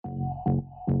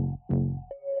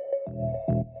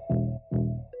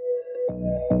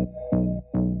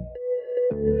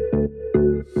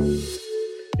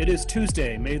It is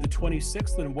Tuesday, May the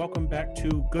 26th, and welcome back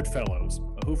to Goodfellows,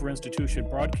 a Hoover Institution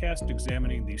broadcast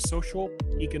examining the social,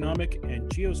 economic, and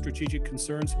geostrategic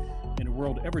concerns in a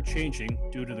world ever-changing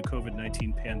due to the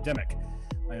COVID-19 pandemic.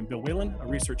 I am Bill Whalen, a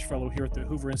research fellow here at the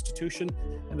Hoover Institution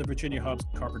and the Virginia Hobbs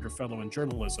Carpenter Fellow in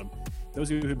Journalism. Those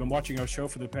of you who have been watching our show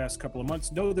for the past couple of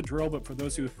months know the drill, but for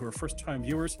those of you who are first-time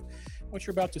viewers, what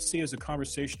you're about to see is a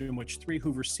conversation in which three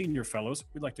Hoover Senior Fellows,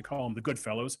 we'd like to call them the Good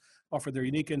Fellows, offer their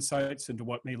unique insights into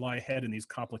what may lie ahead in these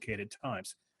complicated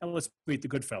times. And let's meet the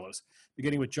Good Fellows,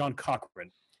 beginning with John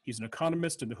Cochrane. He's an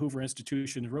economist in the Hoover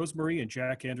Institution's Rosemary and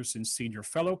Jack Anderson Senior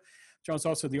Fellow. John's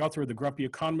also the author of the Grumpy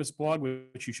Economist blog,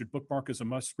 which you should bookmark as a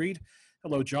must-read.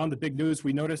 Hello, John. The big news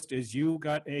we noticed is you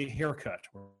got a haircut,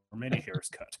 or many hairs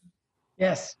cut.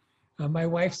 Yes. My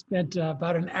wife spent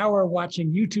about an hour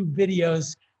watching YouTube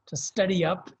videos to study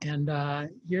up, and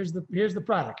here's the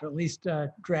product, or at least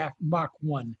draft Mach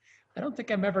 1. I don't think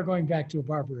I'm ever going back to a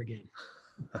barber again.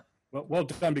 Well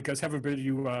done, because heaven forbid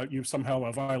you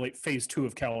somehow violate phase 2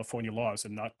 of California laws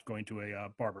and not going to a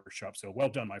barber shop. So well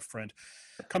done, my friend.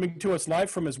 Coming to us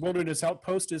live from his wilderness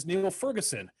outpost is Neil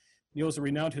Ferguson. Neil is a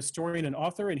renowned historian and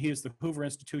author, and he is the Hoover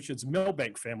Institution's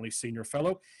Milbank Family Senior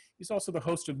Fellow. He's also the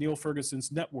host of Neil Ferguson's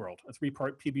Networld, a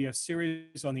 3-part PBS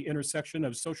series on the intersection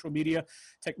of social media,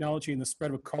 technology, and the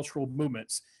spread of cultural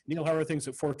movements. Neil, how are things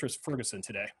at Fortress Ferguson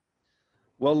today?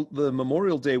 Well, the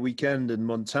Memorial Day weekend in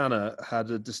Montana had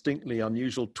a distinctly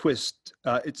unusual twist.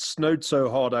 It snowed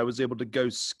so hard I was able to go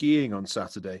skiing on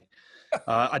Saturday.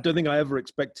 I don't think I ever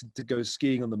expected to go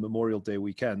skiing on the Memorial Day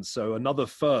weekend. So another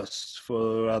first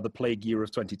for the plague year of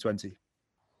 2020.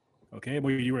 Okay,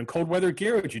 well, you were in cold weather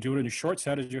gear, or did you do it in shorts?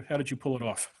 How did you pull it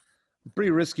off? Pretty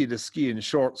risky to ski in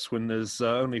shorts when there's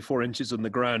only 4 inches on the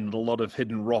ground and a lot of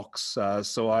hidden rocks.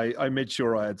 So I made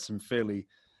sure I had some fairly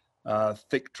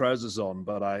thick trousers on,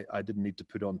 but I didn't need to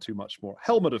put on too much more.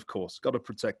 Helmet, of course, got to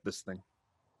protect this thing.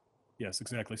 Yes,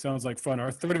 exactly. Sounds like fun.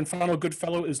 Our third and final good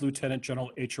fellow is Lieutenant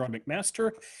General H.R.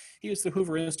 McMaster. He is the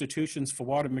Hoover Institution's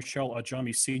Fawad Michelle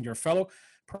Ajami Senior Fellow.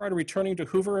 Prior to returning to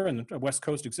Hoover and West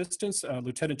Coast existence,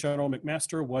 Lieutenant General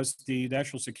McMaster was the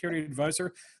National Security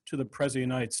Advisor to the President of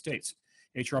the United States.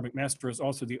 H.R. McMaster is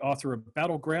also the author of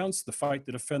Battlegrounds, The Fight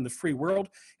to Defend the Free World.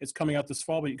 It's coming out this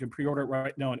fall, but you can pre-order it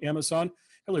right now on Amazon.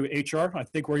 Hello, HR. I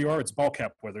think where you are, it's ball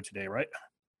cap weather today, right?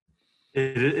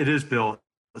 It is, Bill.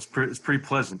 It's pretty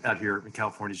pleasant out here in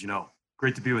California, as you know.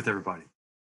 Great to be with everybody.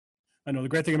 I know the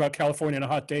great thing about California on a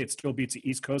hot day, it still beats the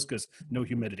East Coast because no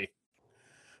humidity.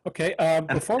 Okay,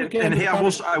 before we get into hey, I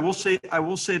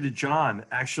will say to John,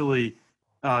 actually,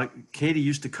 Katie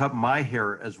used to cut my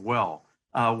hair as well,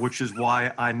 which is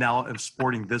why I now am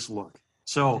sporting this look.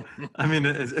 So, I mean,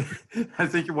 I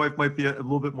think your wife might be a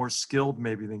little bit more skilled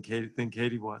maybe than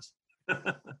Katie was.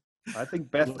 I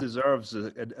think Beth deserves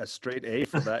a straight A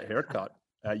for that haircut.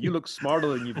 You look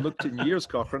smarter than you've looked in years,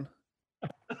 Cochrane.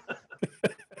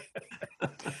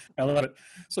 I love it.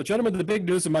 So, gentlemen, the big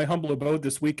news in my humble abode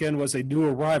this weekend was a new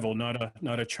arrival, not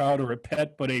a child or a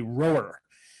pet, but a rower.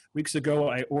 Weeks ago,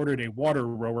 I ordered a water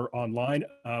rower online,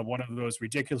 one of those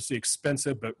ridiculously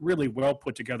expensive but really well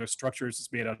put together structures. It's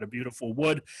made out of beautiful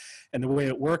wood. And the way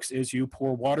it works is you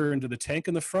pour water into the tank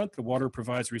in the front. The water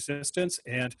provides resistance.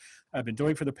 And I've been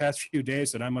doing it for the past few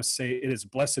days, and I must say it is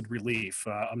blessed relief.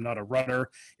 I'm not a runner.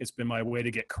 It's been my way to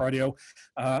get cardio.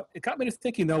 It got me to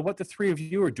thinking, though, what the three of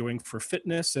you are doing for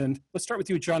fitness. And let's start with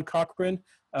you, John Cochrane.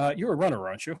 You're a runner,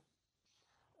 aren't you?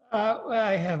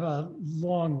 I have a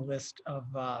long list of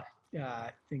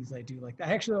things I do like that.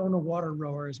 I actually own a water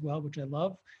rower as well, which I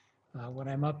love. When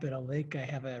I'm up at a lake, I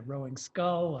have a rowing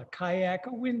scull, a kayak, a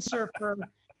windsurfer,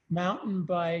 mountain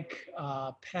bike,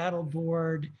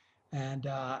 paddleboard, and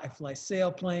I fly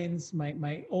sailplanes.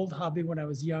 My old hobby when I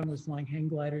was young was flying hang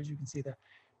gliders. You can see the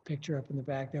picture up in the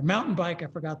back there. Mountain bike, I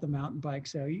forgot the mountain bike.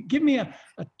 So you give me a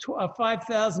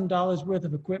 $5,000 worth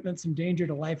of equipment, some danger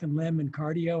to life and limb and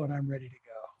cardio, and I'm ready to go.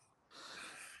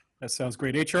 That sounds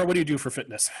great. HR, what do you do for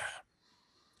fitness?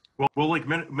 Well, like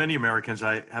many Americans,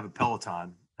 I have a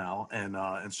Peloton now,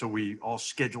 and so we all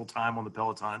schedule time on the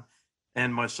Peloton.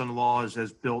 And my son-in-law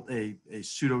has built a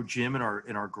pseudo gym in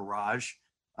our garage.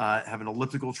 Have an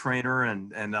elliptical trainer,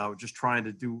 and just trying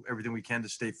to do everything we can to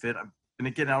stay fit. I'm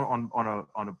going to get out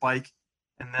on a bike,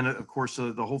 and then of course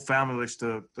the whole family likes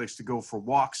to go for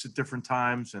walks at different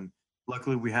times. And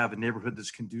luckily, we have a neighborhood that's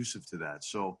conducive to that.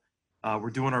 So.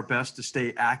 We're doing our best to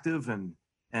stay active, and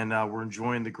we're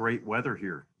enjoying the great weather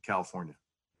here in California.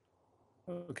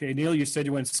 Okay, Neil, you said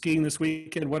you went skiing this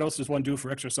weekend. What else does one do for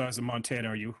exercise in Montana?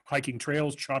 Are you hiking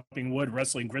trails, chopping wood,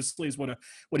 wrestling grizzlies? What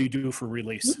do you do for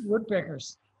release?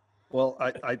 Woodpeckers. Well,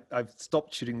 I've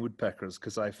stopped shooting woodpeckers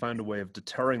because I found a way of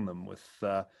deterring them with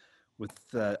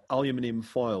aluminium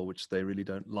foil, which they really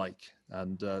don't like.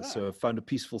 And so I've found a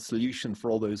peaceful solution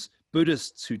for all those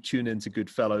Buddhists who tune into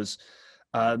Goodfellows.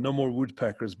 No more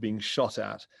woodpeckers being shot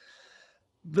at.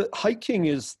 The hiking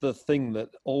is the thing that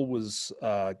always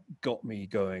got me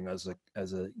going as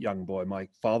a young boy. My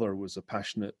father was a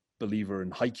passionate believer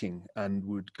in hiking and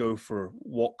would go for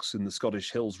walks in the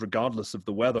Scottish hills regardless of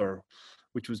the weather,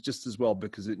 which was just as well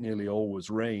because it nearly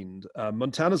always rained.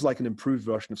 Montana's like an improved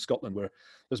version of Scotland where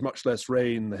there's much less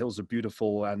rain, the hills are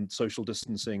beautiful, and social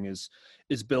distancing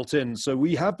is built in. So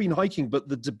we have been hiking, but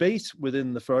the debate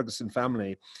within the Ferguson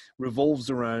family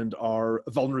revolves around our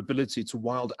vulnerability to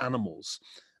wild animals.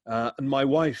 And my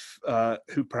wife,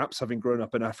 who perhaps having grown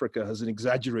up in Africa has an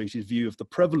exaggerated view of the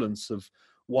prevalence of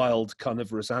wild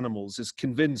carnivorous animals, is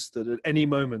convinced that at any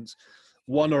moment,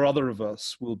 one or other of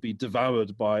us will be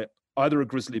devoured by either a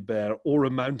grizzly bear or a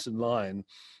mountain lion,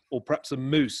 or perhaps a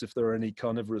moose if there are any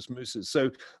carnivorous mooses. So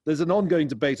there's an ongoing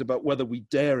debate about whether we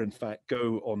dare, in fact,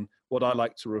 go on what I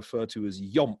like to refer to as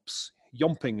yomps.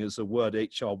 Yomping is a word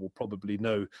HR will probably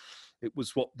know. It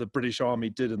was what the British Army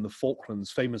did in the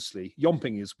Falklands famously.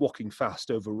 Yomping is walking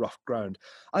fast over rough ground.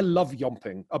 I love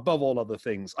yomping above all other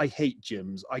things. I hate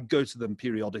gyms. I go to them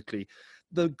periodically.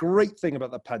 The great thing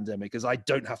about the pandemic is I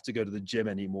don't have to go to the gym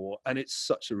anymore. And it's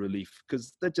such a relief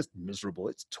because they're just miserable.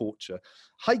 It's torture.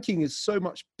 Hiking is so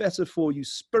much better for you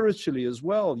spiritually as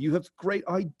well. You have great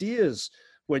ideas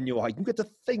when you're hiking. You get to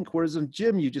think, whereas in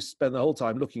gym, you just spend the whole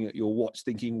time looking at your watch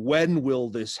thinking, when will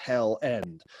this hell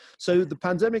end? So the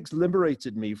pandemic's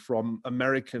liberated me from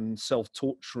American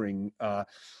self-torturing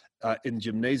in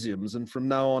gymnasiums. And from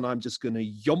now on, I'm just going to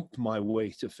yomp my way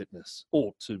to fitness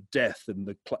or to death in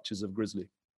the clutches of grizzly.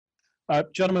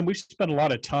 Gentlemen, we've spent a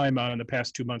lot of time in the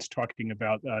past 2 months talking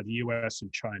about the U.S.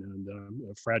 and China and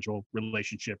a fragile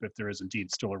relationship, if there is indeed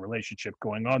still a relationship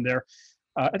going on there.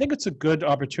 I think it's a good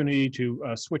opportunity to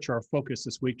switch our focus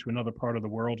this week to another part of the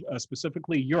world,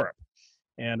 specifically Europe.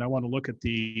 And I want to look at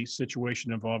the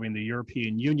situation involving the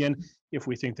European Union, if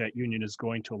we think that union is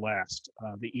going to last.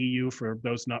 The EU, for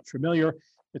those not familiar,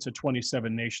 it's a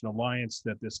 27-nation alliance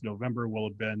that this November will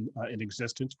have been in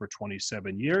existence for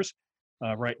 27 years.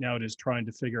 Right now, it is trying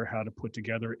to figure out how to put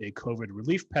together a COVID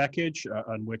relief package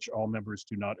on which all members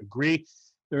do not agree.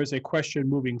 There is a question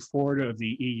moving forward of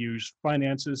the EU's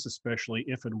finances, especially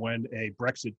if and when a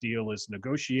Brexit deal is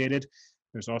negotiated.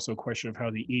 There's also a question of how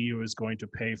the EU is going to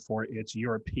pay for its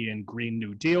European Green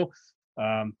New Deal,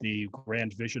 the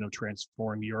grand vision of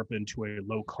transforming Europe into a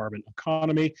low carbon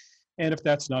economy. And if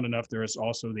that's not enough, there is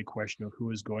also the question of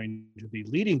who is going to be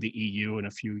leading the EU in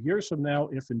a few years from now,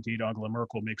 if indeed Angela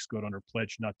Merkel makes good on her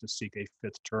pledge not to seek a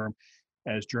fifth term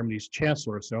as Germany's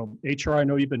chancellor. So, HR, I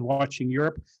know you've been watching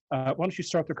Europe. Why don't you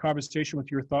start the conversation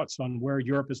with your thoughts on where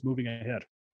Europe is moving ahead?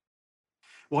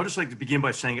 Well, I'd just like to begin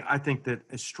by saying I think that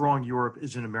a strong Europe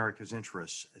is in America's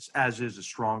interests, as is a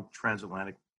strong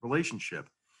transatlantic relationship.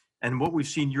 And what we've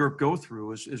seen Europe go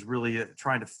through is really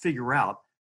trying to figure out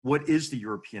what is the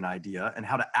European idea and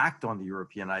how to act on the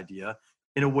European idea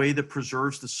in a way that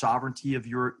preserves the sovereignty of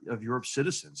Europe's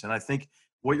citizens. And I think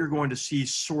what you're going to see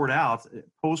sort out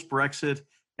post-Brexit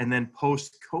and then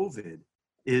post-COVID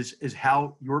is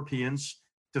how Europeans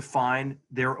define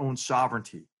their own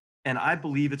sovereignty. And I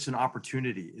believe it's an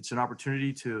opportunity. It's an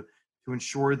opportunity to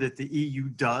ensure that the EU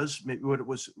does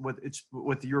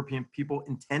what the European people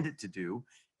intended to do.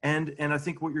 And I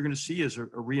think what you're going to see is a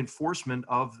reinforcement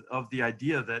of the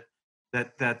idea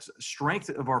that strength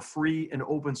of our free and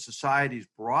open societies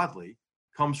broadly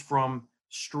comes from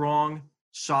strong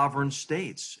sovereign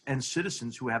states and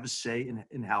citizens who have a say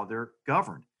in how they're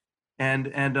governed.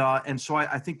 And so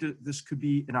I think that this could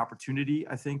be an opportunity,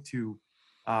 I think, to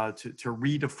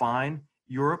redefine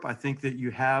Europe. I think that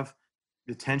you have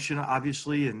the tension,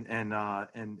 obviously, and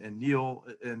Neil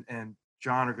and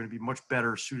John are going to be much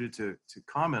better suited to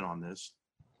comment on this.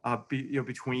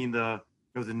 Between the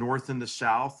North and the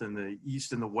South and the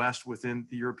East and the West within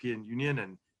the European Union,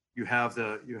 and you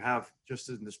have just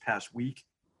in this past week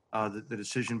the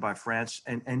decision by France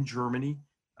and Germany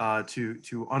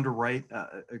to underwrite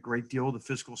a great deal of the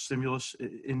fiscal stimulus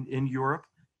in Europe.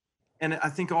 And I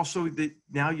think also that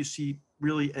now you see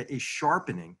really a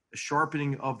sharpening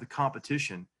of the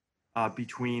competition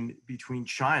between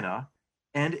China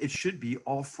and it should be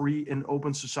all free and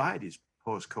open societies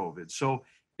post-COVID. So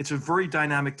it's a very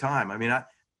dynamic time. I mean,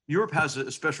 Europe has a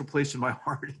special place in my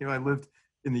heart. I lived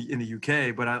in the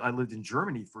UK, but I lived in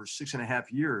Germany for 6.5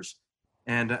 years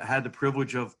and had the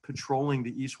privilege of patrolling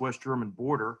the East-West German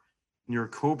border near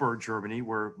Coburg, Germany,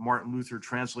 where Martin Luther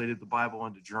translated the Bible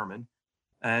into German.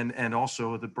 and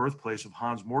also the birthplace of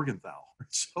Hans Morgenthau.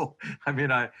 So, I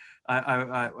mean, I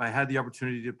had the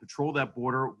opportunity to patrol that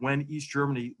border when East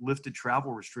Germany lifted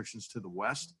travel restrictions to the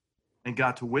west, and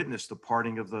got to witness the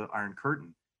parting of the Iron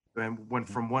Curtain. And when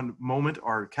from one moment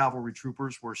our cavalry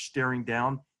troopers were staring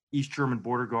down East German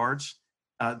border guards,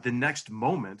 the next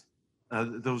moment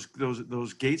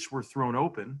those gates were thrown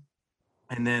open,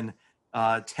 and then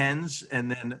tens, and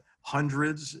then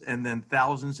hundreds, and then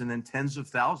thousands, and then tens of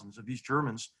thousands of East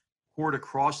Germans poured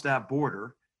across that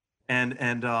border, and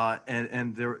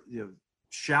they're,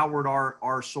 showered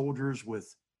our soldiers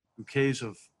with bouquets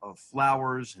of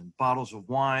flowers and bottles of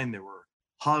wine. There were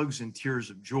hugs and tears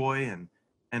of joy,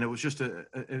 and it was just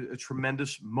a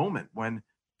tremendous moment when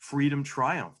freedom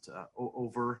triumphed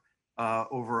over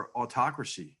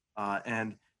autocracy.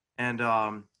 And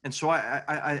so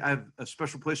I have a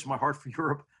special place in my heart for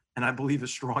Europe, and I believe a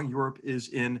strong Europe is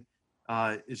in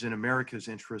America's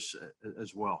interests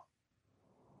as well.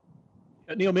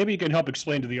 Neil, maybe you can help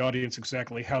explain to the audience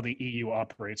exactly how the EU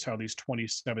operates, how these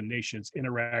 27 nations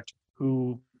interact,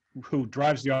 who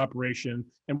drives the operation,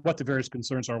 and what the various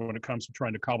concerns are when it comes to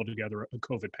trying to cobble together a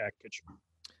COVID package.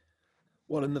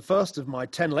 Well, in the first of my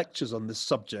 10 lectures on this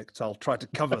subject, I'll try to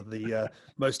cover the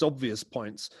most obvious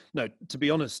points. No, to be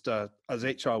honest, as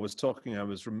HR was talking, I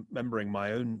was remembering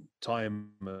my own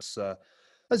time as a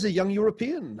young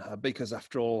European, because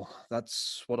after all,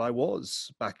 that's what I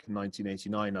was back in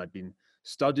 1989. I'd been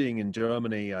studying in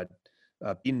Germany. I'd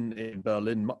been in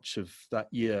Berlin much of that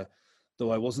year,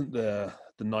 though I wasn't there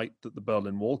the night that the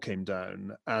Berlin Wall came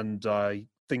down. And I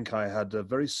think I had a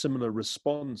very similar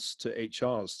response to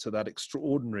HR's, to that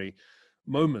extraordinary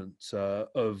moment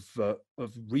of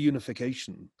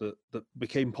reunification that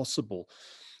became possible.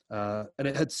 And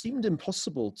it had seemed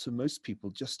impossible to most people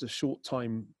just a short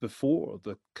time before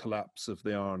the collapse of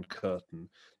the Iron Curtain.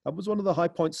 That was one of the high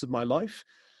points of my life.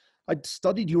 I'd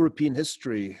studied European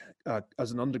history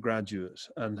as an undergraduate,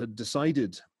 and had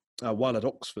decided while at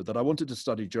Oxford that I wanted to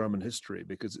study German history,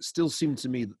 because it still seemed to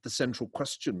me that the central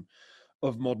question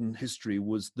of modern history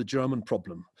was the German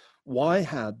problem. Why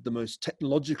had the most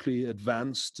technologically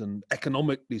advanced and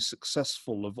economically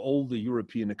successful of all the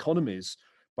European economies,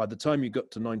 by the time you got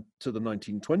to the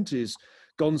 1920s,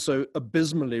 gone so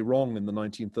abysmally wrong in the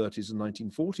 1930s and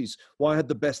 1940s? Why had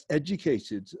the best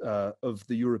educated of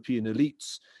the European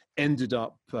elites ended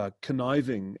up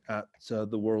conniving at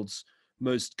the world's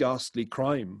most ghastly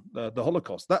crime, the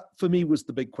Holocaust? That, for me, was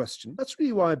the big question. That's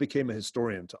really why I became a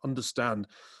historian, to understand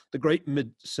the great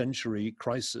mid-century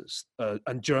crisis,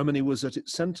 and Germany was at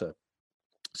its center.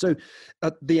 So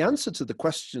the answer to the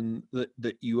question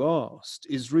that you asked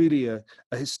is really a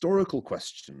historical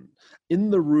question. In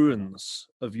the ruins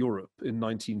of Europe in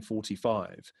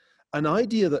 1945, an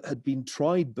idea that had been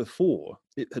tried before,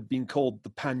 it had been called the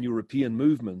Pan-European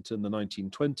movement in the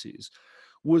 1920s,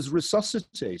 was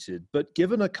resuscitated, but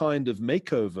given a kind of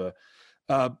makeover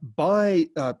by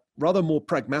rather more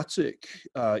pragmatic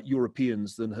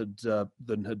Europeans than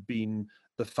had been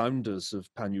the founders of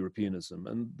Pan-Europeanism.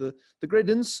 And the great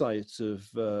insight of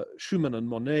Schuman and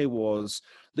Monnet was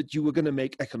that you were going to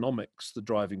make economics the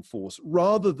driving force,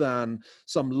 rather than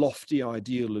some lofty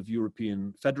ideal of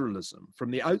European federalism. From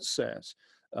the outset,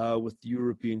 with the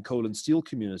European coal and steel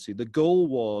community, the goal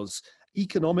was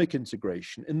economic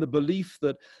integration, in the belief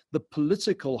that the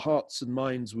political hearts and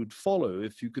minds would follow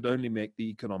if you could only make the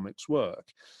economics work.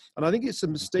 And I think it's a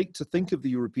mistake to think of the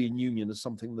European Union as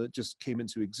something that just came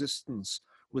into existence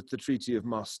with the Treaty of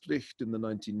Maastricht in the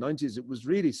 1990s. It was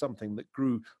really something that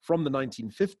grew from the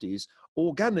 1950s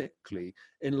organically,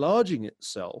 enlarging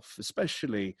itself,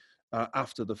 especially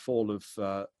after the fall of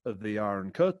the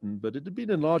Iron Curtain, but it had been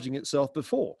enlarging itself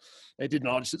before. It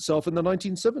enlarged itself in the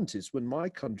 1970s when my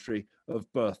country of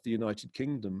birth, the United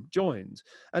Kingdom, joined.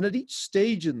 And at each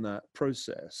stage in that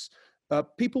process,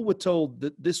 people were told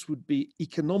that this would be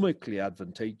economically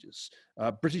advantageous.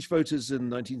 British voters in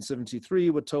 1973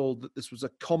 were told that this was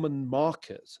a common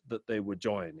market that they were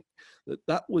joining,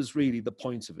 that was really the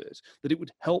point of it, that it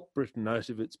would help Britain out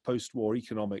of its post-war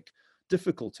economic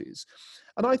difficulties.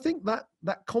 And I think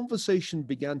that conversation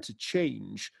began to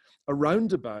change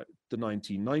around about the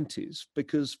 1990s,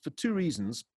 because for two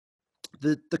reasons,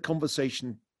 the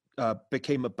conversation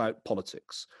became about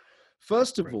politics.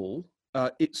 First of all,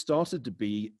 it started to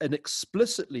be an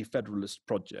explicitly federalist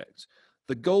project.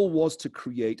 The goal was to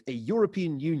create a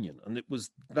European Union, and it was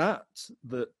that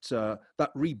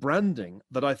rebranding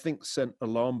that I think sent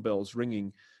alarm bells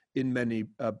ringing in many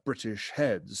British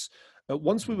heads.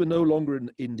 Once we were no longer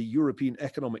in the European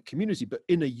Economic Community, but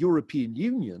in a European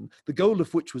Union, the goal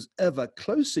of which was ever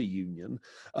closer union,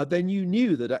 then you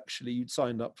knew that actually you'd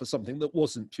signed up for something that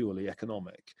wasn't purely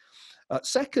economic.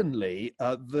 Secondly,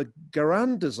 the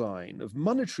grand design of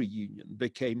monetary union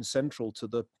became central to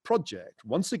the project.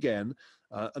 Once again,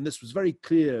 and this was very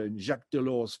clear in Jacques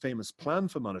Delors' famous plan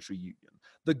for monetary union,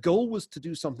 the goal was to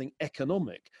do something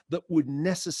economic that would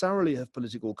necessarily have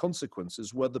political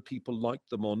consequences, whether people liked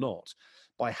them or not.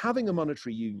 By having a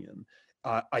monetary union,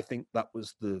 I think that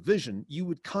was the vision, you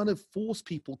would kind of force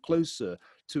people closer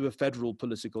to a federal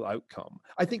political outcome.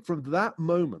 I think from that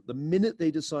moment, the minute they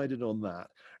decided on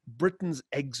that, Britain's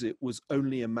exit was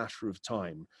only a matter of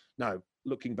time. Now,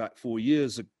 looking back 4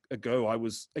 years ago, I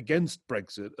was against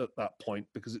Brexit at that point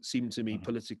because it seemed to me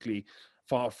politically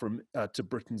far from to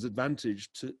Britain's advantage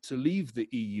to leave the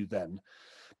EU then.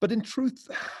 But in truth,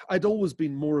 I'd always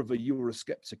been more of a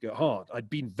Eurosceptic at heart. I'd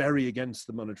been very against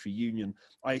the monetary union.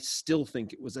 I still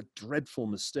think it was a dreadful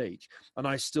mistake. And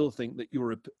I still think that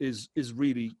Europe is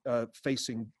really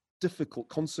facing difficult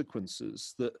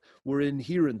consequences that were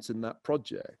inherent in that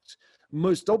project.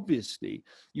 Most obviously,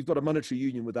 you've got a monetary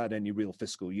union without any real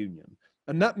fiscal union.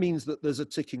 And that means that there's a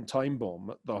ticking time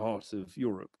bomb at the heart of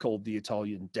Europe called the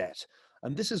Italian debt.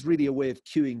 And this is really a way of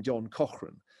cueing John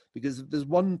Cochrane, because if there's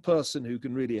one person who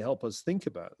can really help us think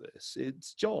about this,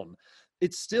 it's John.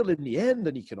 It's still in the end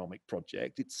an economic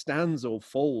project. It stands or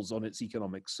falls on its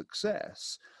economic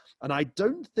success. And I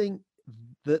don't think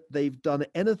that they've done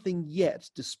anything yet,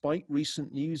 despite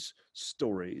recent news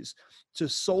stories, to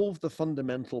solve the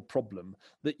fundamental problem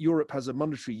that Europe has a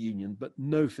monetary union but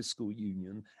no fiscal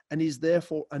union and is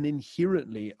therefore an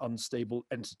inherently unstable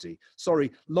entity.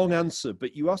 Sorry, long answer,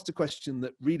 but you asked a question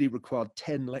that really required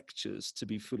 10 lectures to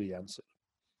be fully answered.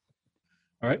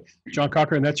 All right, John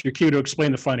Cochrane, that's your cue to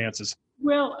explain the finances.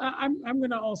 Well, I'm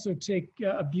going to also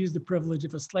abuse the privilege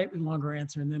of a slightly longer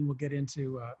answer, and then we'll get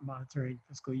into monetary and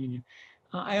fiscal union.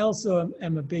 I also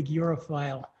am a big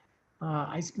Europhile.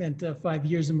 I spent 5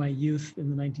 years of my youth in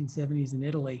the 1970s in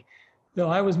Italy, though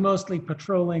I was mostly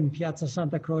patrolling Piazza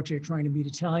Santa Croce trying to meet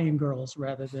Italian girls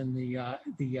rather than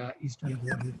the Eastern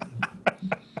border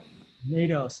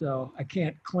NATO. So I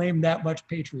can't claim that much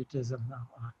patriotism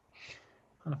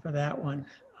for that one.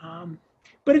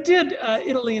 But it did,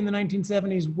 Italy in the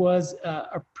 1970s was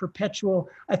a perpetual,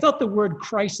 I thought the word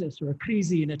crisis or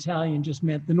crisi in Italian just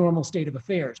meant the normal state of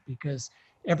affairs, because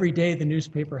every day the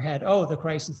newspaper had, oh, the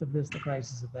crisis of this, the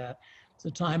crisis of that. It's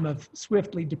a time of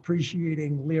swiftly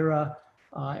depreciating lira,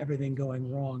 everything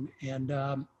going wrong. And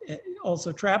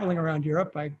also traveling around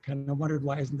Europe, I kind of wondered,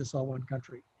 why isn't this all one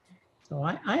country? So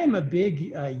I am a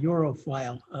big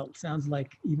Europhile. Sounds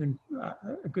like even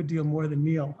a good deal more than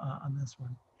Neil on this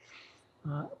one.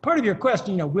 Part of your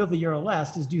question, will the euro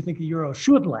last, is do you think the euro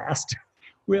should last?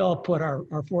 We all put our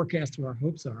forecast where our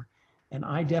hopes are. And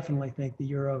I definitely think the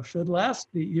euro should last,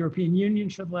 the European Union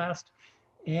should last,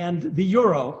 and the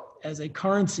euro as a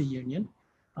currency union.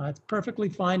 It's perfectly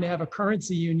fine to have a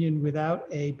currency union without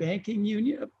a banking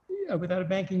union.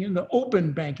 The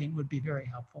open banking would be very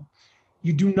helpful.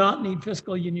 You do not need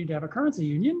fiscal union to have a currency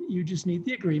union. You just need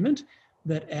the agreement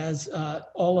that as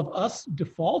all of us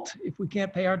default if we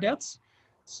can't pay our debts,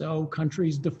 so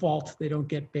countries default, they don't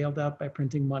get bailed out by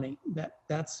printing money.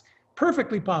 That's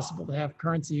perfectly possible to have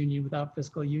currency union without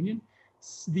fiscal union.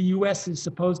 The US is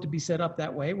supposed to be set up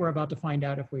that way. We're about to find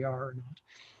out if we are or not.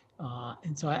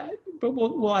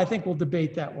 I think we'll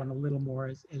debate that one a little more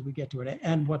as we get to it,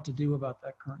 and what to do about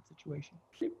that current situation.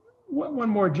 One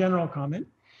more general comment.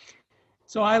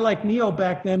 So I, like Neil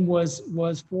back then, was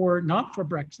not for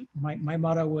Brexit. My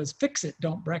motto was fix it,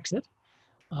 don't Brexit.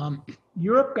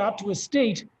 Europe got to a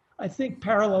state, I think,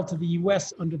 parallel to the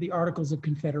US under the Articles of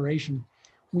Confederation.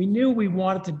 We knew we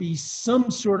wanted to be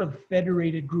some sort of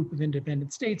federated group of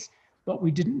independent states, but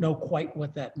we didn't know quite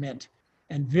what that meant.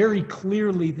 And very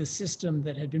clearly, the system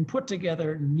that had been put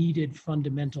together needed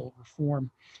fundamental reform.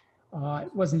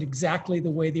 It wasn't exactly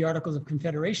the way the Articles of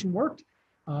Confederation worked,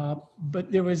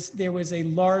 but there was a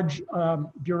large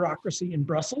bureaucracy in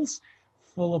Brussels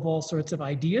full of all sorts of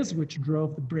ideas, which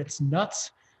drove the Brits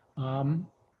nuts,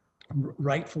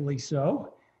 rightfully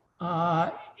so,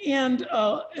 and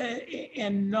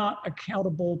not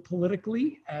accountable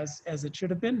politically as it should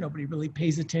have been. Nobody really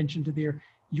pays attention to their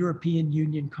European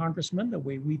Union congressmen the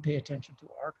way we pay attention to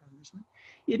our congressmen.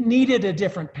 It needed a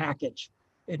different package.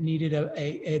 It needed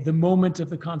the moment of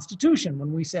the Constitution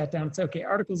when we sat down and said, okay,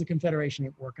 Articles of Confederation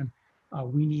ain't working.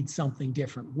 We need something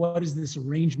different. What is this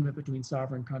arrangement between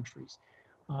sovereign countries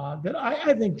that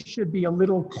I think should be a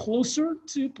little closer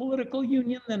to political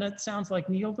union than it sounds like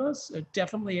Neil does,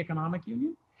 definitely economic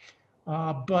union.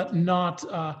 but not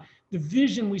the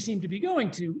vision we seem to be going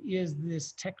to is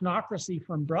this technocracy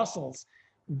from Brussels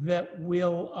that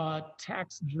will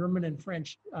tax German and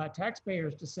French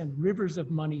taxpayers to send rivers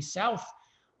of money south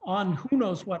on who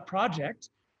knows what project.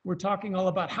 We're talking all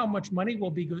about how much money will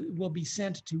be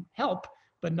sent to help,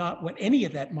 but not what any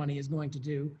of that money is going to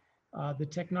do. The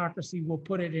technocracy will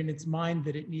put it in its mind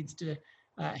that it needs to,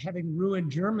 having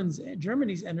ruined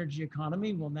Germany's energy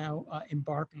economy, will now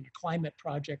embark on a climate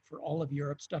project for all of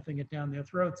Europe, stuffing it down their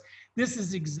throats. This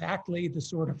is exactly the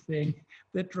sort of thing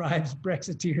that drives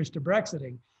Brexiteers to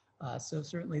Brexiting. So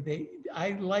certainly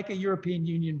I like a European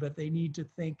Union, but they need to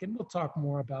think, and we'll talk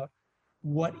more about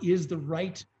what is the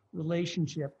right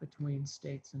relationship between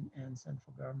states and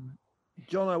central government.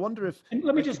 John, I wonder if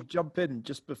let me just jump in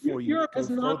just before you Europe go has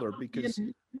not further, because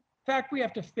in fact, we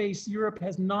have to face Europe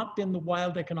has not been the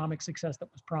wild economic success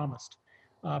that was promised.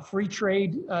 Free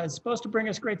trade is supposed to bring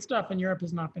us great stuff, and Europe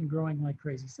has not been growing like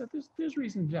crazy. So there's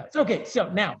reason to doubt. Okay, so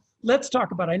now let's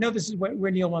talk about, I know this is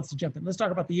where Neil wants to jump in. Let's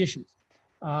talk about the issues,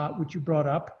 which you brought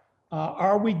up.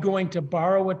 Are we going to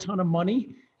borrow a ton of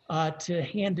money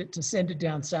to send it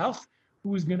down south?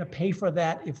 Who's going to pay for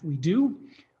that if we do?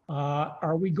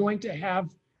 Are we going to have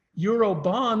Euro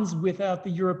bonds without the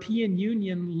European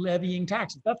Union levying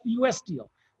taxes? That's the US deal.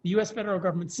 The US federal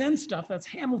government sends stuff. That's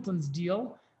Hamilton's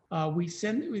deal. We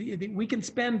can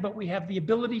spend, but we have the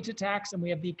ability to tax and we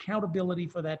have the accountability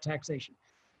for that taxation.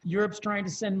 Europe's trying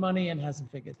to send money and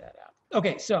hasn't figured that out.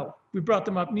 Okay, so we brought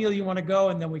them up. Neil, you want to go,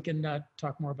 and then we can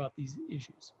talk more about these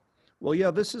issues. Well,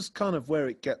 yeah, this is kind of where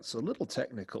it gets a little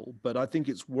technical, but I think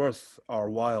it's worth our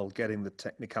while getting the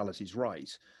technicalities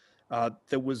right.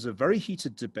 There was a very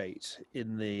heated debate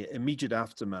in the immediate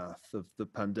aftermath of the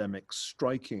pandemic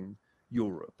striking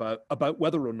Europe about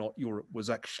whether or not Europe was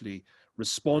actually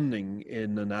responding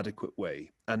in an adequate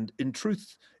way. And in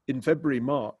truth, in February,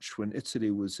 March, when Italy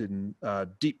was in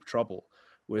deep trouble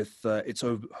with its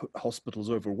hospitals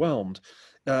overwhelmed,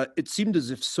 it seemed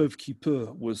as if sauve qui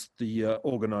peut was the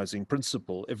organizing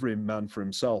principle, every man for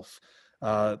himself.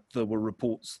 There were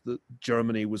reports that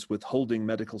Germany was withholding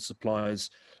medical supplies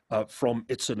from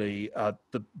Italy.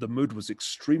 The mood was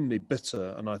extremely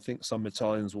bitter, and I think some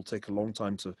Italians will take a long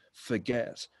time to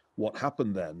forget what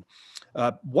happened then.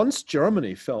 Once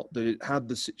Germany felt that it had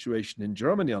the situation in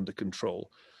Germany under control,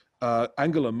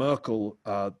 Angela Merkel,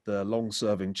 the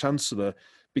long-serving chancellor,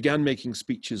 began making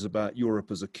speeches about Europe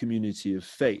as a community of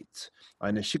fate,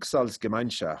 eine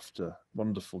Schicksalsgemeinschaft, a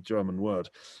wonderful German word.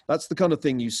 That's the kind of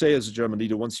thing you say as a German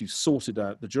leader once you've sorted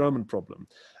out the German problem.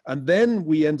 And then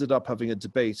we ended up having a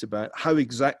debate about how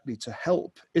exactly to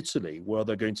help Italy. Were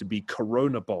there going to be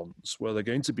corona bonds? Were there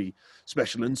going to be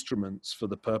special instruments for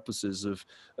the purposes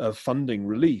of funding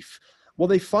relief? Well,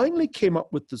 they finally came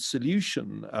up with the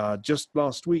solution just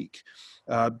last week.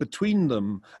 Between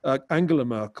them, Angela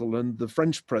Merkel and the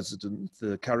French president,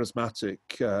 the charismatic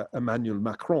Emmanuel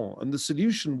Macron. And the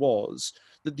solution was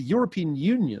that the European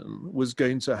Union was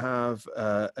going to have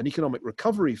an economic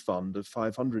recovery fund of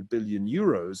 500 billion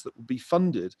euros that would be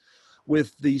funded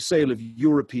with the sale of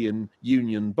European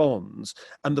Union bonds.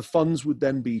 And the funds would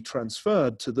then be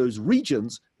transferred to those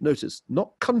regions, notice,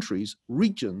 not countries,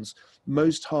 regions,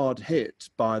 most hard hit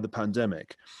by the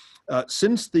pandemic.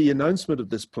 Since the announcement of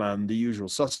this plan, the usual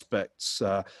suspects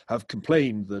have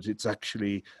complained that it's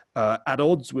actually at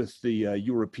odds with the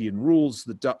European rules.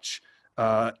 The Dutch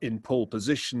in pole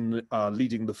position,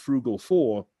 leading the Frugal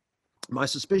Four. My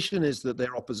suspicion is that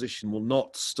their opposition will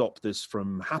not stop this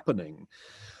from happening.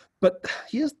 But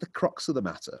here's the crux of the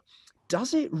matter.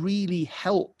 Does it really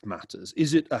help matters?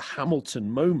 Is it a Hamilton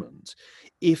moment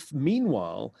if,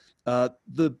 meanwhile,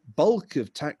 the bulk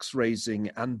of tax raising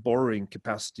and borrowing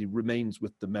capacity remains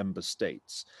with the member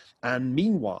states? And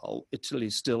meanwhile,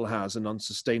 Italy still has an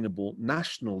unsustainable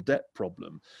national debt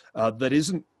problem that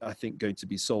isn't, I think, going to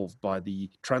be solved by the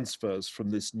transfers from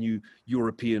this new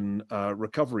European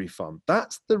recovery fund.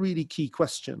 That's the really key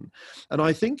question. And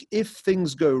I think if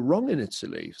things go wrong in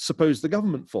Italy, suppose the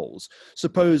government falls,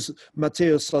 suppose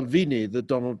Matteo Salvini, the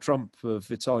Donald Trump of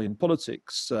Italian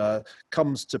politics,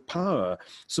 comes to power,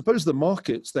 suppose the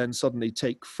markets then suddenly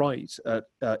take fright at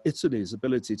Italy's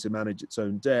ability to manage its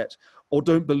own debt, or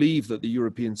don't believe that the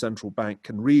European Central Bank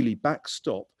can really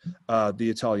backstop the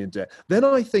Italian debt, then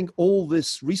I think all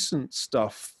this recent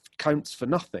stuff counts for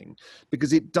nothing,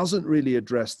 because it doesn't really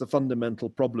address the fundamental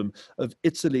problem of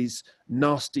Italy's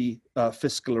nasty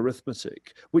fiscal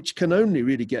arithmetic, which can only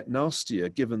really get nastier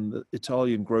given that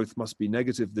Italian growth must be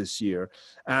negative this year.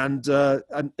 And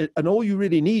all you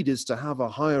really need is to have a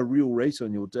higher real rate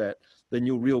on your debt than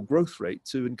your real growth rate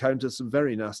to encounter some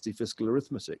very nasty fiscal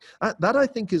arithmetic. That I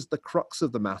think is the crux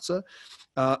of the matter.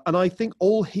 And I think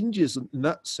all hinges in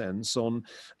that sense on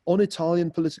Italian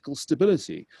political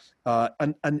stability.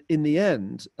 And in the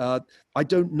end, I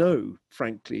don't know,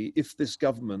 frankly, if this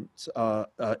government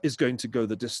is going to go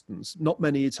the distance. Not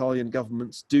many Italian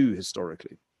governments do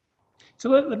historically. So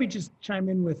let me just chime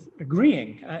in with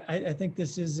agreeing. I think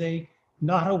this is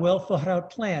not a well thought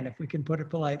out plan, if we can put it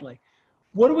politely.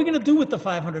 What are we going to do with the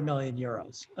 500 billion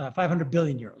euros?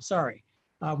 Sorry.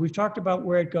 We've talked about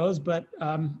where it goes, but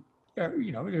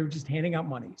they're just handing out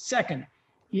money. Second,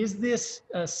 is this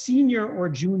senior or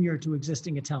junior to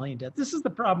existing Italian debt? This is the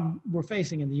problem we're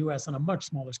facing in the US on a much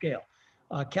smaller scale.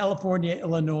 California,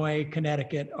 Illinois,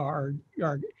 Connecticut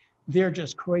they're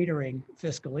just cratering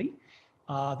fiscally.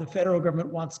 The federal government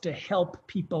wants to help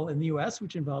people in the US,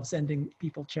 which involves sending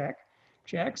people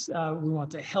checks. We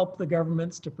want to help the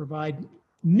governments to provide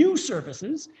new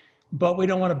services, but we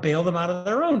don't want to bail them out of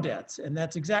their own debts. And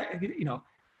that's exactly,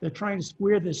 they're trying to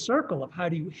square this circle of how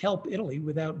do you help Italy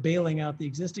without bailing out the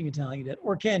existing Italian debt,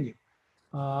 or can you?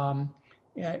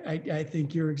 I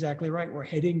think you're exactly right. We're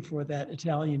heading for that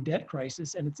Italian debt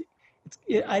crisis, and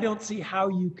I don't see how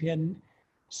you can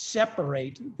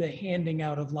separate the handing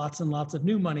out of lots and lots of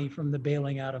new money from the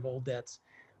bailing out of old debts.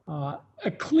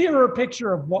 A clearer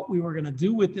picture of what we were going to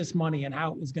do with this money and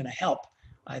how it was going to help,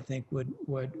 I think, would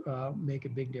make a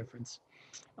big difference.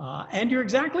 And you're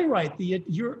exactly right.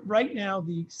 Right now,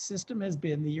 the system has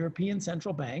been the European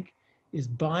Central Bank is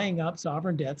buying up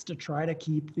sovereign debts to try to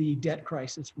keep the debt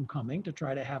crisis from coming, to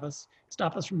try to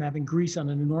stop us from having Greece on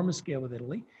an enormous scale with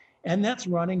Italy. And that's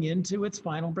running into its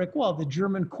final brick wall. The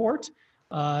German court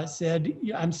said,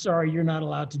 I'm sorry, you're not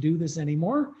allowed to do this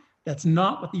anymore. That's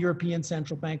not what the European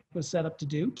Central Bank was set up to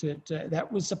do.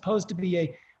 That was supposed to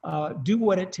be do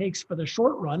what it takes for the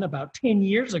short run about 10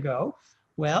 years ago.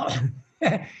 Well,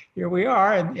 here we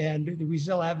are, and we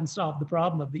still haven't solved the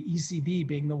problem of the ECB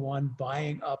being the one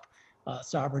buying up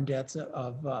sovereign debts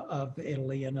of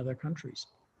Italy and other countries.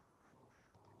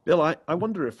 Bill, I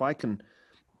wonder if I can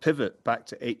pivot back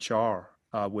to HR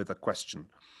with a question.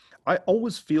 I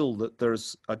always feel that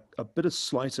there's a bit of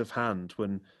sleight of hand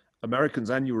when Americans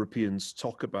and Europeans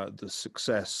talk about the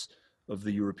success of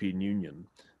the European Union,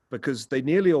 because they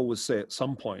nearly always say at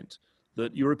some point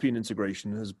that European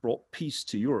integration has brought peace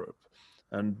to Europe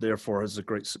and therefore has a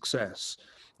great success.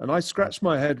 And I scratch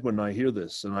my head when I hear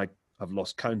this, and I've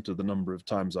lost count of the number of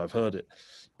times I've heard it,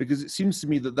 because it seems to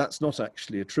me that that's not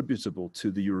actually attributable to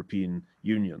the European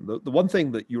Union. The one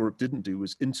thing that Europe didn't do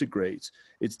was integrate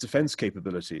its defense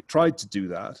capability. It tried to do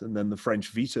that, and then the French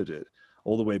vetoed it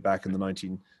all the way back in the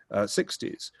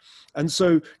 1960s. And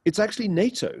so it's actually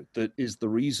NATO that is the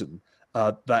reason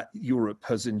that Europe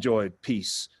has enjoyed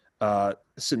peace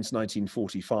since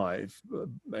 1945,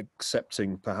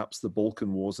 excepting perhaps the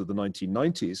Balkan Wars of the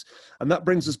 1990s. And that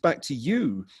brings us back to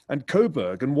you and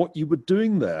Coburg and what you were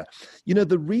doing there.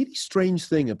 The really strange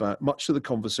thing about much of the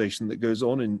conversation that goes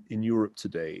on in Europe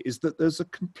today is that there's a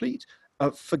complete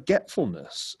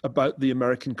forgetfulness about the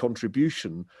American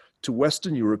contribution to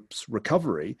Western Europe's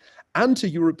recovery and to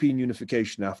European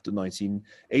unification after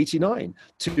 1989,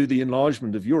 to the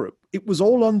enlargement of Europe. It was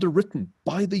all underwritten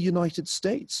by the United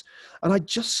States. And I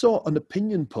just saw an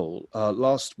opinion poll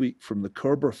last week from the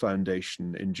Kerber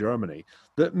Foundation in Germany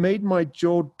that made my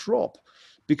jaw drop,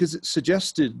 because it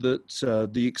suggested that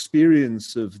the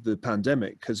experience of the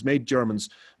pandemic has made Germans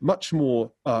much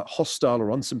more hostile or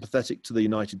unsympathetic to the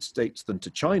United States than to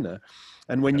China.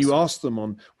 And when you ask them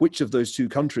on which of those two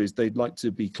countries they'd like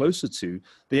to be closer to,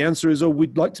 the answer is,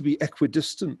 we'd like to be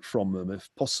equidistant from them if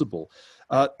possible.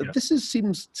 This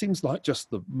seems like just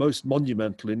the most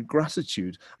monumental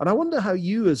ingratitude. And I wonder how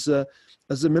you, as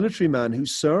a military man who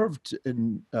served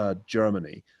in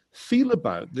Germany, feel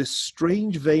about this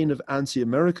strange vein of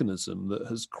anti-Americanism that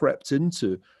has crept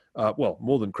into,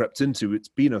 more than crept into, it's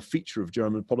been a feature of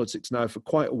German politics now for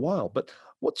quite a while. But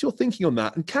what's your thinking on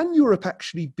that? And can Europe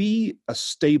actually be a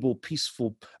stable,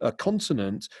 peaceful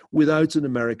continent without an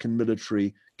American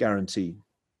military guarantee?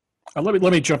 Let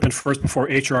me jump in first before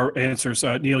HR answers.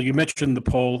 Neil, you mentioned the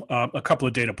poll, a couple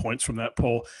of data points from that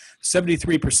poll.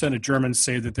 73% of Germans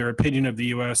say that their opinion of the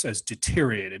U.S. has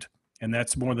deteriorated, and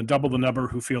that's more than double the number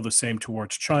who feel the same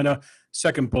towards China.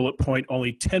 Second bullet point,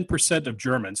 only 10% of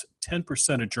Germans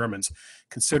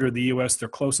consider the U.S. their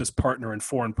closest partner in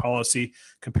foreign policy,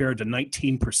 compared to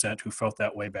 19% who felt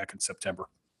that way back in September.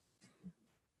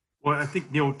 Well, I think,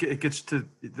 it gets to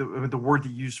the word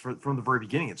you used from the very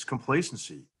beginning. It's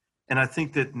complacency. And I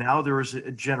think that now there is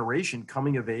a generation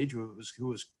coming of age who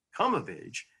has come of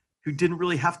age, who didn't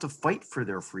really have to fight for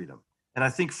their freedom. And I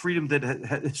think freedom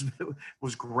that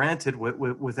was granted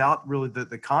without really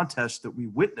the contest that we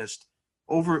witnessed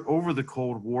over the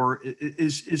Cold War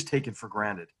is taken for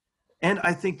granted. And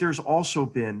I think there's also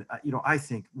been, I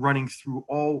think running through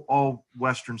all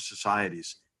Western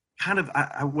societies, kind of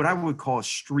what I would call a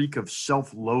streak of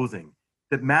self-loathing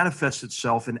that manifests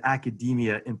itself in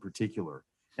academia in particular.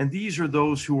 And these are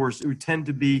those who tend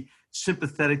to be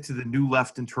sympathetic to the New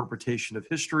Left interpretation of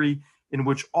history, in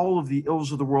which all of the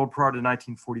ills of the world prior to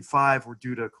 1945 were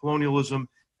due to colonialism,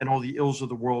 and all the ills of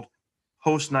the world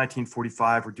post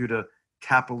 1945 were due to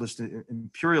capitalist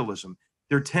imperialism.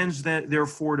 There tends,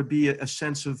 therefore, to be a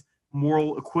sense of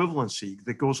moral equivalency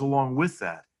that goes along with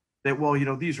that. That, well,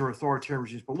 these are authoritarian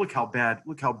regimes, but look how bad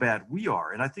we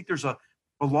are. And I think there's a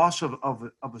loss of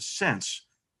a sense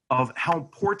of how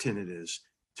important it is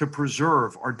to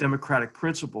preserve our democratic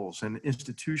principles and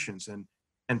institutions and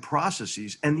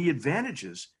processes, and the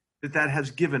advantages that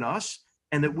has given us,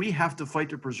 and that we have to fight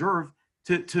to preserve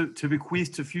to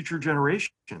bequeath to future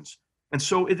generations. And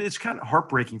so it's kind of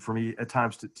heartbreaking for me at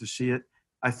times to see it.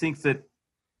 I think that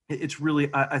it's really,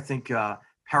 I think,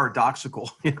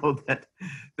 paradoxical, that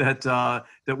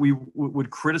we would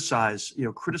criticize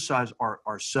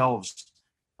ourselves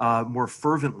more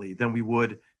fervently than we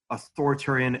would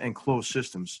authoritarian and closed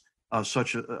systems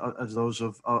such as those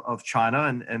of China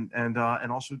and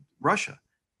also Russia.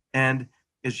 And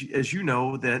as you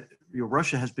know, that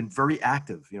Russia has been very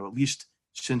active, at least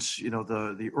since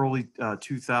the early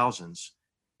 2000s,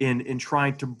 in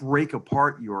trying to break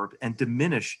apart Europe and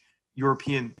diminish the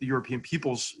European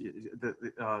people's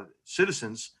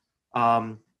citizens'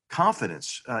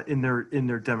 confidence in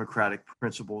their democratic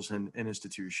principles and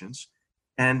institutions.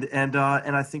 And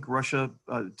I think Russia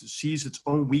sees its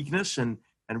own weakness and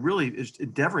really is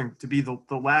endeavoring to be the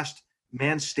last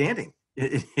man standing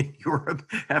in Europe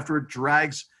after it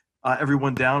drags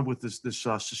everyone down with this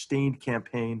sustained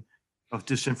campaign of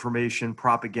disinformation,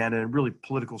 propaganda, and really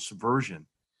political subversion.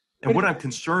 And what I'm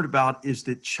concerned about is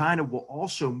that China will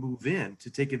also move in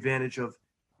to take advantage of,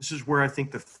 this is where I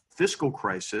think the fiscal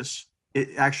crisis, it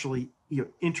actually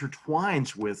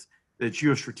intertwines with the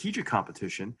geostrategic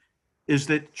competition, is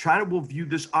that China will view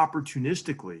this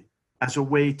opportunistically as a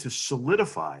way to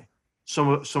solidify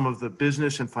some of the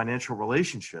business and financial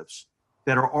relationships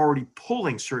that are already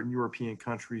pulling certain European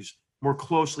countries more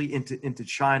closely into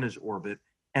China's orbit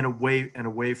and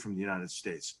away from the United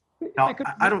States. Now,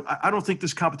 I don't think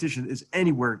this competition is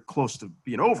anywhere close to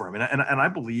being over. I mean, and I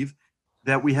believe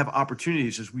that we have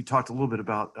opportunities, as we talked a little bit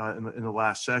about in the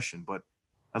last session. But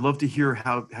I'd love to hear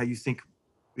how you think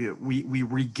we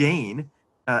regain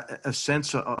a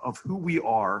sense of who we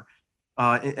are,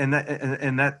 and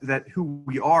that who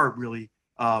we are really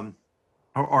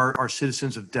are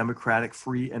citizens of democratic,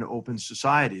 free, and open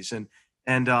societies.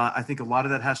 And I think a lot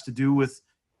of that has to do with,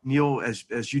 Neil,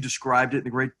 as you described it in The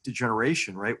Great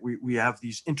Degeneration, right? We have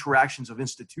these interactions of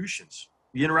institutions.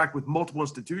 We interact with multiple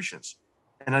institutions.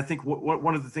 And I think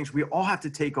one of the things we all have to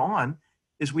take on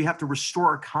is we have to restore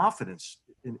our confidence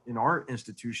in our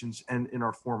institutions and in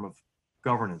our form of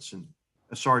governance. And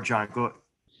sorry, John, go.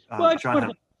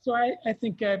 John. So I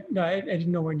think, no, I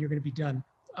didn't know when you're going to be done.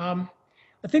 I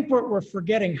think we're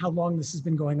forgetting how long this has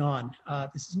been going on.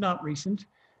 This is not recent.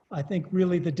 I think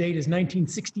really the date is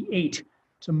 1968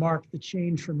 to mark the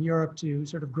change from Europe to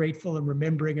sort of grateful and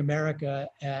remembering America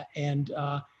and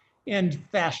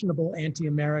fashionable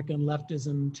anti-American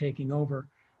leftism taking over.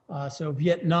 So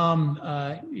Vietnam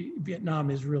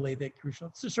is really the crucial.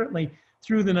 So certainly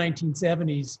through the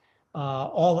 1970s,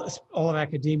 all of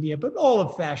academia, but all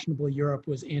of fashionable Europe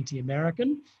was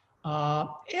anti-American.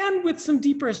 And with some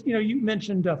deeper, you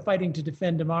mentioned fighting to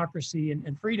defend democracy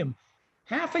and freedom.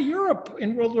 Half of Europe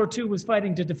in World War II was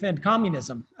fighting to defend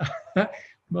communism.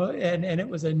 And it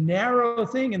was a narrow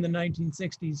thing in the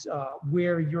 1960s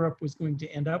where Europe was going to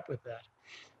end up with that.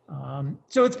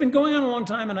 So it's been going on a long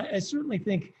time, and I certainly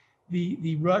think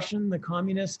the Russian, the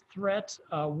communist threat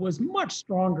was much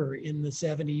stronger in the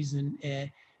 70s and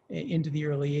into the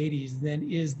early 80s than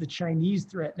is the Chinese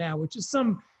threat now, which is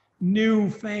some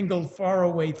newfangled,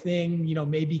 faraway thing,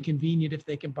 may be convenient if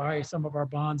they can buy some of our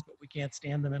bonds, but we can't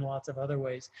stand them in lots of other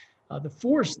ways. The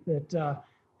force that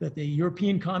the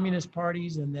European communist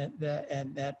parties and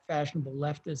that fashionable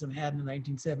leftism had in the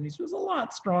 1970s was a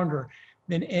lot stronger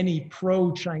than any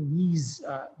pro-Chinese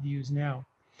views now.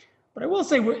 But I will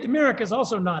say America is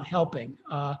also not helping.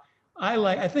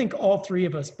 I think all three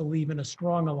of us believe in a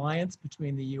strong alliance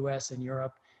between the U.S. and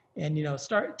Europe. And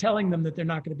start telling them that they're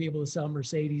not going to be able to sell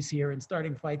Mercedes here and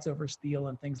starting fights over steel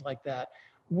and things like that.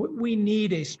 We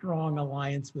need a strong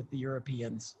alliance with the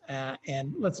Europeans,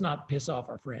 and let's not piss off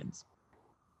our friends.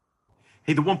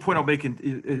 Hey, the one point I'll make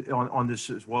on this,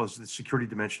 as well as the security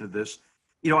dimension of this,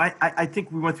 I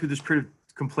think we went through this period of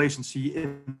complacency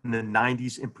in the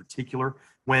 90s in particular,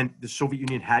 when the Soviet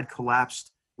Union had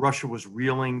collapsed. Russia was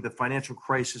reeling. The financial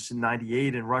crisis in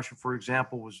 98 in Russia, for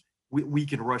example, was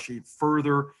weakened Russia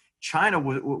further. China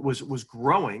was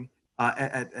growing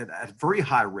at very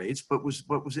high rates, but was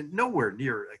nowhere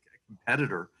near a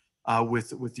competitor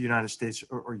with the United States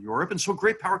or Europe. And so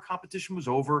great power competition was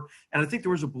over. And I think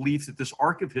there was a belief that this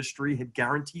arc of history had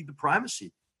guaranteed the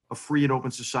primacy of free and open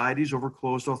societies over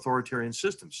closed authoritarian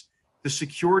systems. The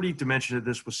security dimension of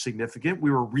this was significant.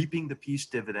 We were reaping the peace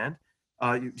dividend.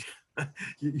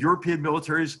 European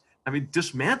militaries,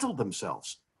 dismantled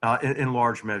themselves in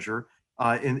large measure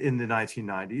in the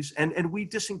 1990s. And we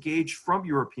disengaged from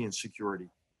European security,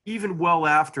 even well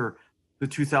after the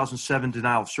 2007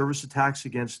 denial of service attacks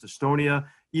against Estonia,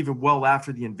 even well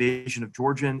after the invasion of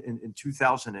Georgia in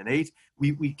 2008.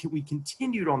 We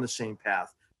continued on the same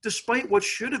path, despite what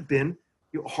should have been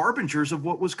harbingers of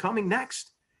what was coming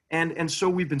next. And so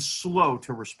we've been slow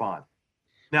to respond.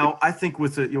 Now, I think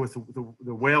with the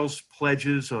Wales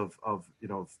pledges of 4%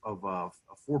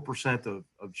 of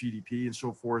GDP and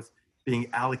so forth being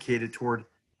allocated toward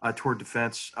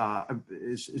defense,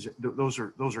 those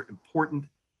are important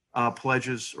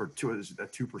pledges, or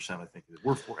 2%. I think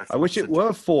we're for. I wish it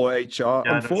were for HR. Yeah,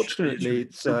 unfortunately,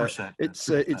 it's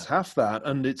half that,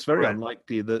 and it's very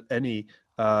unlikely that any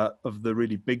of the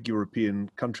really big European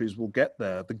countries will get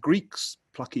there. The Greeks,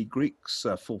 plucky Greeks,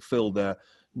 fulfill their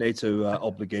NATO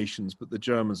obligations, but the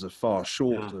Germans are far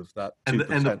short of that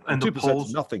 2%. And 2%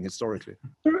 is nothing historically.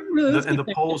 And the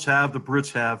Poles have, the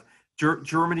Brits have.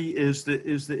 Germany is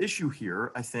the issue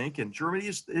here, I think, and Germany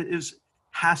has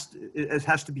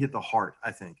to be at the heart,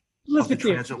 I think, of the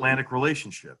transatlantic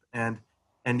relationship. And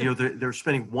they're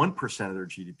spending 1% of their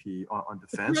GDP on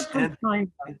defense. And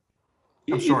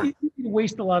I'm sorry, you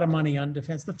waste a lot of money on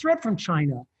defense. The threat from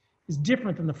China is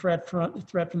different than the threat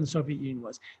from the Soviet Union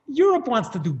was. Europe wants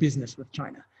to do business with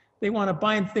China. They want to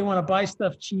buy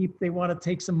stuff cheap. They want to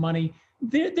take some money.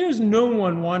 There's no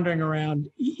one wandering around.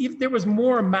 If there was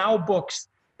more Mao books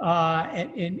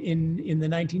in the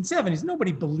 1970s,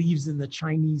 nobody believes in the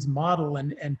Chinese model,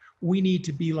 and we need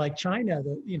to be like China,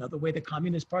 the way the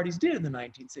communist parties did in the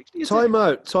 1960s.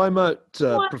 Time out,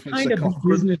 Professor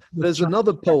Cochrane. There's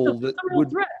another poll that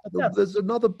there's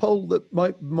another poll that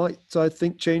might I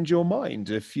think change your mind.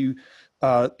 If you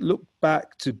look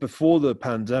back to before the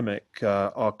pandemic,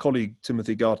 our colleague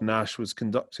Timothy Garton-Ash was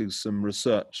conducting some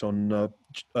research on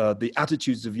the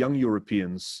attitudes of young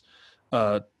Europeans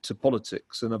to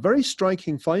politics, and a very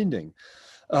striking finding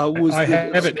was... I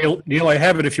have it, Neil. I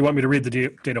have it if you want me to read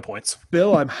the data points.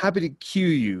 Bill, I'm happy to cue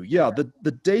you. Yeah,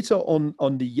 the data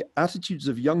on the attitudes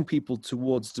of young people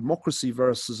towards democracy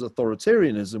versus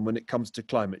authoritarianism when it comes to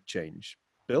climate change.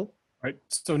 Bill? Right.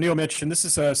 So Neil mentioned this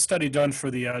is a study done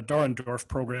for the Dorendorf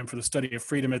program for the study of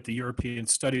freedom at the European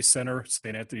Studies Center,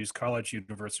 St. Anthony's College,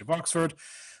 University of Oxford.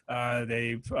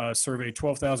 They've surveyed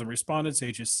 12,000 respondents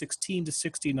ages 16 to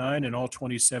 69 in all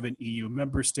 27 EU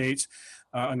member states.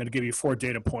 I'm going to give you 4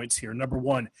 data points here. Number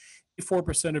 1,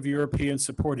 84% of Europeans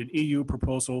support an EU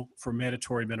proposal for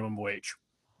mandatory minimum wage.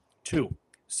 2,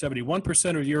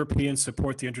 71% of Europeans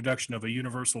support the introduction of a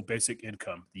universal basic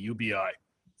income, the UBI.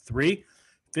 3,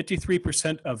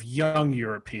 53% of young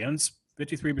Europeans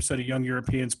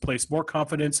place more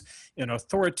confidence in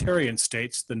authoritarian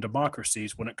states than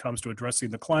democracies when it comes to addressing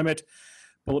the climate.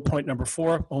 Bullet point number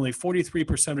 4, only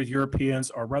 43% of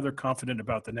Europeans are rather confident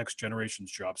about the next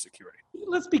generation's job security.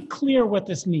 Let's be clear what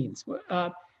this means.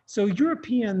 So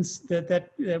Europeans,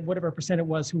 that whatever percent it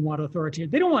was who want authoritarian,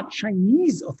 they don't want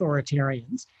Chinese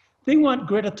authoritarians. They want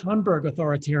Greta Thunberg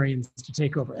authoritarians to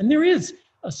take over. And there is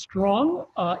a strong,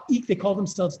 they call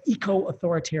themselves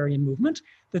eco-authoritarian movement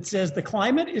that says the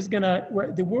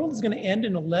world is gonna end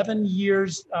in 11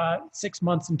 years, 6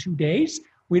 months and 2 days.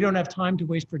 We don't have time to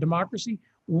waste for democracy.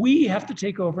 We have to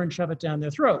take over and shove it down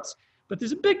their throats. But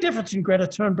there's a big difference in Greta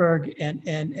Thunberg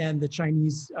and the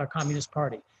Chinese Communist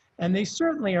Party. And they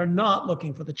certainly are not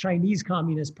looking for the Chinese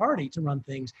Communist Party to run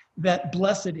things, that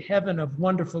blessed heaven of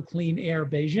wonderful clean air,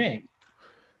 Beijing.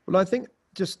 Well, I think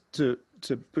just to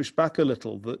push back a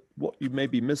little, that what you may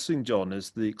be missing, John,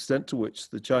 is the extent to which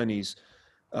the Chinese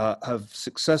have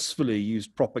successfully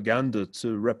used propaganda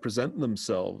to represent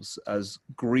themselves as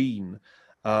green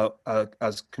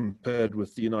as compared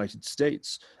with the United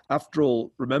States. After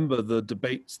all, remember the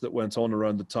debates that went on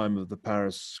around the time of the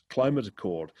Paris Climate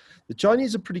Accord. The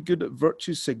Chinese are pretty good at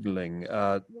virtue signaling.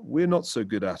 We're not so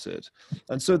good at it.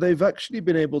 And so they've actually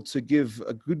been able to give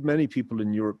a good many people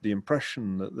in Europe the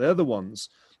impression that they're the ones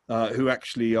who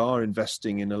actually are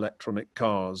investing in electronic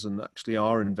cars and actually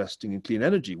are investing in clean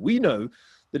energy. We know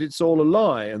that it's all a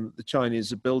lie and that the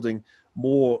Chinese are building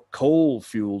more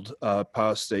coal-fueled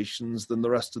power stations than the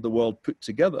rest of the world put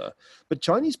together. But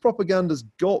Chinese propaganda's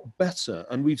got better,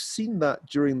 and we've seen that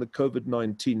during the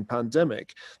COVID-19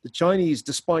 pandemic. The Chinese,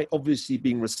 despite obviously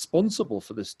being responsible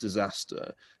for this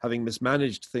disaster, having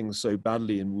mismanaged things so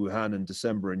badly in Wuhan in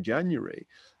December and January,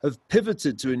 have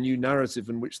pivoted to a new narrative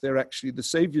in which they're actually the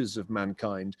saviors of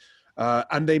mankind.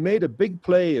 And they made a big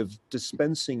play of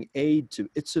dispensing aid to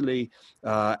Italy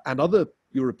and other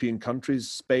European countries,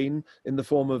 Spain, in the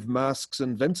form of masks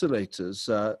and ventilators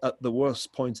at the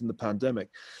worst point in the pandemic.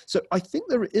 So I think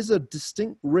there is a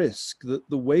distinct risk that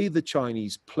the way the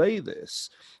Chinese play this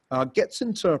gets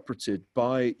interpreted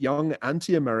by young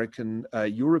anti-American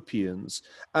Europeans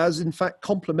as in fact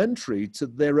complementary to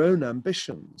their own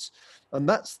ambitions. And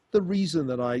that's the reason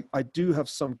that I do have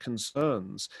some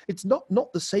concerns. It's not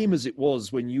the same as it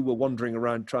was when you were wandering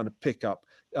around trying to pick up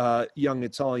young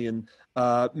Italian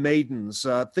maidens.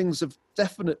 Things have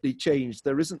definitely changed.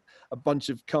 There isn't a bunch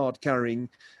of card-carrying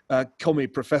commie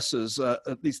professors.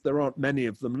 At least there aren't many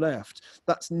of them left.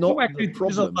 That's not the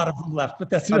problem. There's a lot of them left, but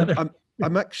that's another.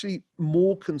 I'm actually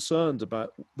more concerned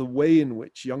about the way in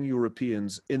which young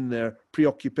Europeans, in their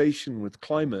preoccupation with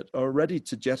climate, are ready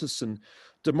to jettison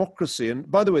democracy. And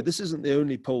by the way, this isn't the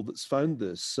only poll that's found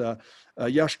this.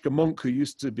 Yashka Monk, who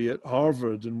used to be at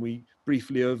Harvard, and we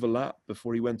briefly overlapped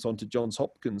before he went on to Johns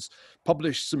Hopkins,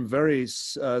 published some very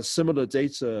similar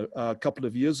data a couple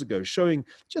of years ago, showing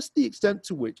just the extent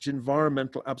to which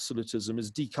environmental absolutism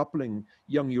is decoupling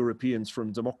young Europeans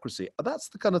from democracy. That's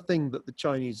the kind of thing that the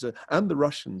Chinese and the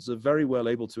Russians are very well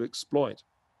able to exploit.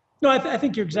 No, I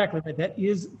think you're exactly right. That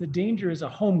is, the danger is a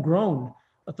homegrown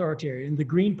authoritarian. The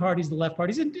Green parties, the left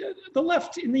parties, and the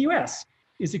left in the US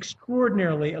is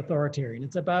extraordinarily authoritarian.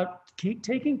 It's about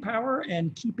taking power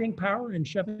and keeping power and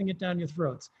shoving it down your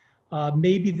throats.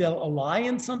 Maybe they'll ally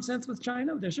in some sense with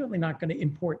China. They're certainly not going to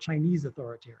import Chinese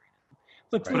authoritarianism.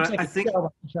 Looks like I think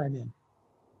chime in.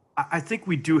 I think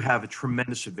we do have a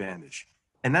tremendous advantage.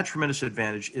 And that tremendous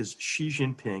advantage is Xi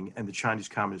Jinping and the Chinese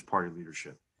Communist Party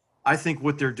leadership. I think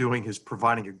what they're doing is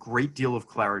providing a great deal of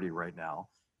clarity right now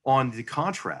on the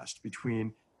contrast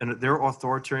between their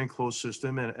authoritarian closed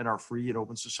system and our free and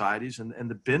open societies and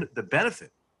the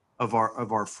benefit of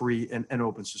our free and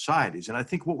open societies. And I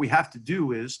think what we have to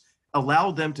do is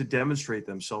allow them to demonstrate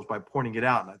themselves by pointing it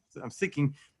out. And I'm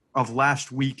thinking of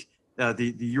last week,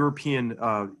 the European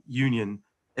Union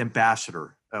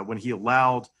ambassador, when he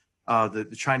allowed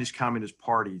the Chinese Communist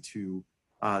Party to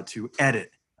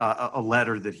edit a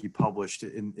letter that he published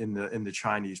in the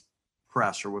Chinese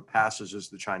press, or what passes as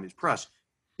the Chinese press.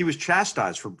 He was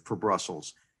chastised from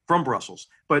Brussels.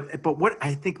 But what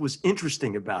I think was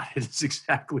interesting about it is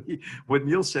exactly what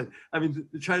Neil said. I mean,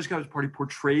 the Chinese Communist Party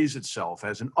portrays itself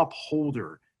as an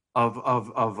upholder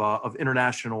of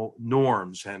international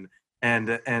norms and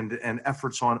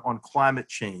efforts on climate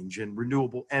change and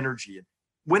renewable energy,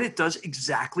 when it does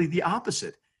exactly the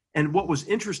opposite. And what was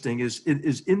interesting is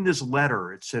in this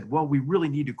letter, it said, well, we really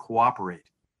need to cooperate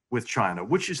with China,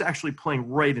 which is actually playing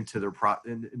right into their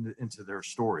into their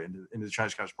story, into the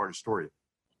Chinese Communist Party story.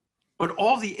 But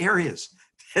all the areas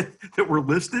that were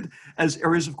listed as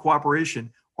areas of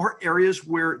cooperation are areas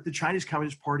where the Chinese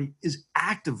Communist Party is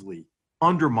actively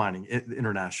undermining the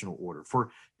international order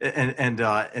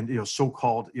and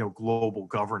so-called global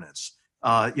governance.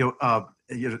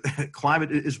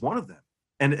 Climate is one of them.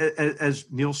 And as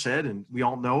Neil said, and we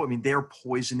all know, I mean, they are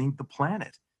poisoning the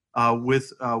planet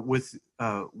with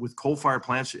coal-fired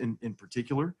plants in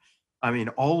particular. I mean,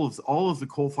 all of the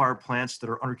coal-fired plants that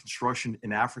are under construction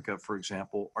in Africa, for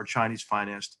example, are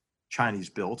Chinese-financed,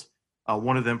 Chinese-built.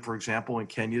 One of them, for example, in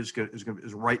Kenya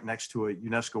is right next to a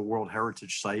UNESCO World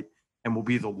Heritage Site and will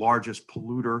be the largest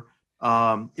polluter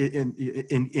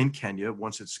in Kenya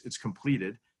once it's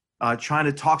completed.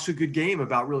 China talks a good game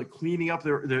about really cleaning up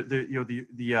the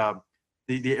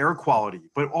air quality,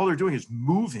 but all they're doing is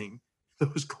moving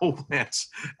those coal plants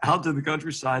out to the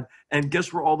countryside, and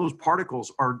guess where all those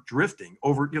particles are drifting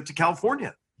over to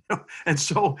California. And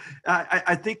so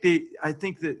I think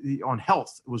that on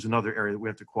health was another area that we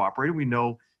have to cooperate. We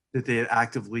know that they had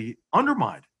actively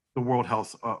undermined the World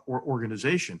Health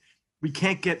Organization. We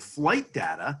can't get flight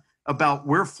data about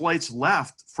where flights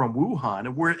left from Wuhan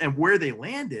and where they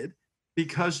landed,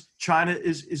 because China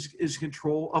is in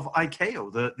control of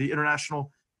ICAO, the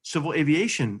International Civil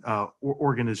Aviation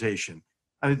Organization.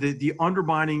 I mean, the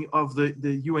undermining of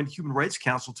the UN Human Rights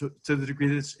Council to the degree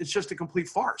that it's just a complete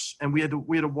farce, and we had to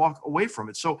walk away from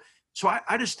it. So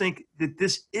I just think that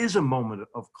this is a moment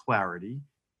of clarity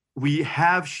we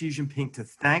have Xi Jinping to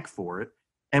thank for it,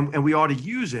 and we ought to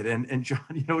use it. And John,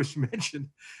 as you mentioned,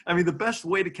 I mean, the best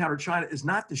way to counter China is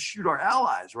not to shoot our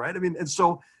allies, right? I mean, and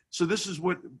so this is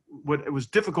what it was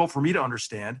difficult for me to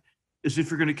understand is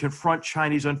if you're going to confront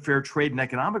Chinese unfair trade and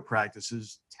economic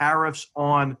practices, tariffs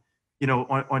on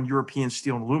European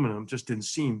steel and aluminum just didn't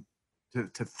seem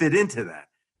to fit into that.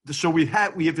 So we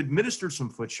have administered some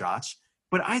foot shots,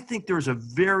 but I think there's a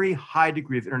very high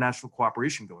degree of international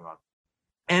cooperation going on.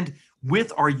 And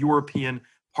with our European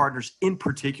partners in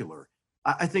particular,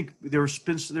 I think there's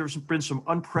been some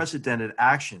unprecedented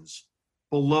actions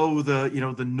below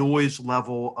the noise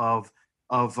level of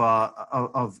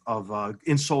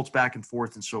insults back and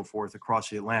forth and so forth across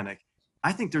the Atlantic.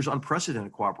 I think there's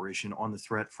unprecedented cooperation on the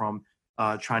threat from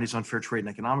Chinese unfair trade and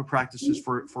economic practices,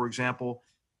 for example,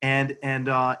 and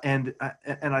I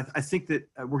think that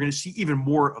we're going to see even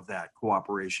more of that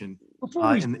cooperation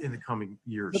in the coming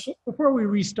years. Before we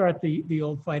restart the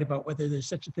old fight about whether there's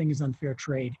such a thing as unfair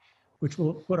trade, which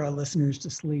will put our listeners to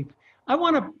sleep, I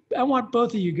want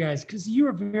both of you guys, because you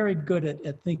are very good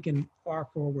at thinking far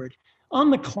forward on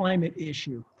the climate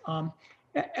issue.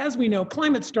 As we know,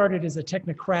 climate started as a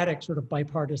technocratic sort of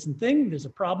bipartisan thing. There's a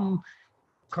problem,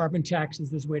 carbon taxes,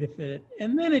 there's a way to fit it.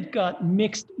 And then it got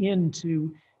mixed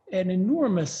into an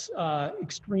enormous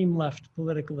extreme left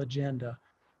political agenda.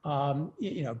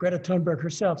 Greta Thunberg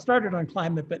herself started on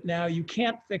climate, but now you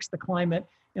can't fix the climate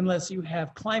unless you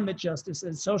have climate justice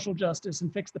and social justice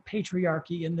and fix the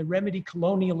patriarchy and the remedy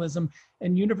colonialism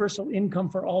and universal income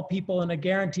for all people and a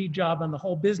guaranteed job, and the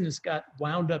whole business got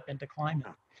wound up into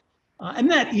climate. And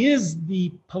that is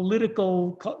the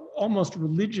political, almost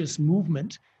religious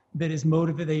movement that is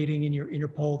motivating in your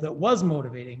poll, that was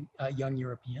motivating young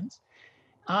Europeans.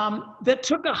 That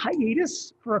took a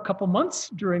hiatus for a couple months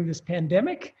during this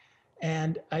pandemic.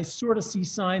 And I sort of see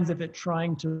signs of it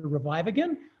trying to revive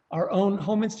again. Our own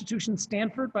home institution,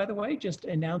 Stanford, by the way, just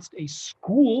announced a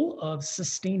school of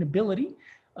sustainability.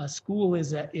 A school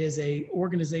is a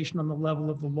organization on the level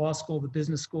of the law school, the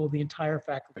business school, the entire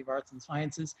Faculty of Arts and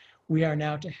Sciences. We are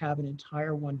now to have an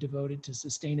entire one devoted to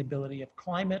sustainability of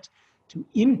climate, to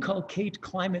inculcate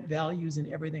climate values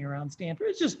in everything around Stanford.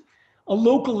 It's just a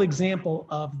local example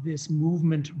of this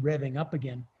movement revving up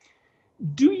again.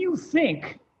 Do you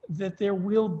think that there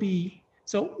will be,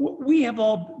 so we have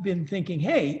all been thinking,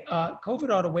 hey, COVID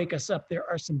ought to wake us up. There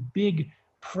are some big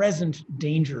present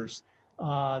dangers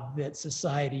that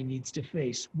society needs to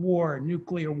face: war,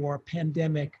 nuclear war,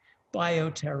 pandemic,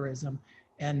 bioterrorism,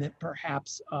 and that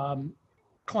perhaps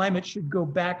climate should go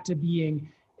back to being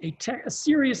a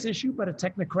serious issue, but a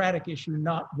technocratic issue,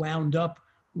 not wound up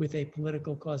with a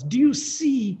political cause. Do you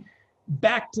see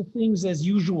back to things as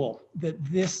usual, that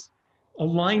this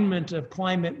alignment of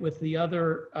climate with the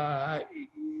other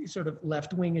sort of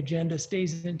left-wing agenda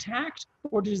stays intact,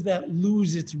 or does that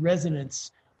lose its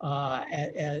resonance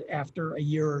after a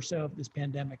year or so of this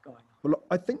pandemic going on? Well,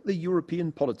 I think the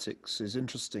European politics is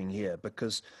interesting here,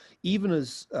 because even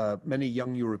as many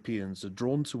young Europeans are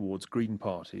drawn towards green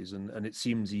parties, and it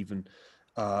seems even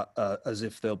as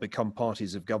if they'll become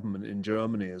parties of government in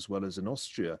Germany as well as in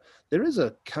Austria, there is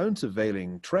a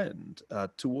countervailing trend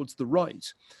towards the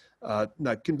right.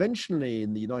 Now, conventionally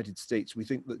in the United States, we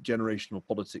think that generational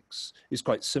politics is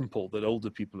quite simple, that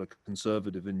older people are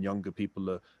conservative and younger people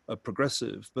are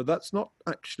progressive, but that's not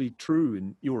actually true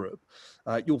in Europe.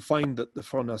 You'll find that the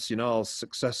Front National's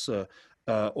successor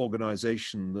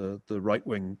organization, the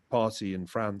right-wing party in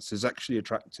France, is actually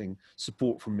attracting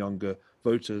support from younger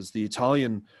voters. The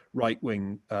Italian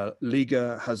right-wing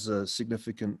Lega has a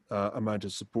significant amount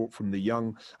of support from the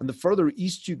young. And the further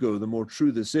east you go, the more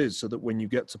true this is, so that when you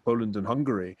get to Poland and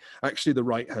Hungary, actually the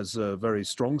right has a very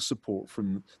strong support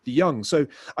from the young. So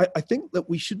I think that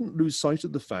we shouldn't lose sight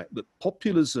of the fact that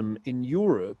populism in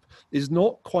Europe is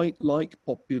not quite like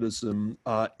populism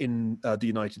in the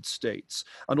United States.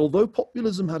 And although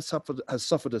populism has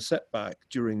suffered a setback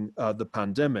during the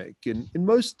pandemic in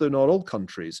most, though not all,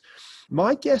 countries,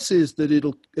 my guess is that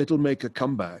it'll make a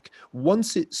comeback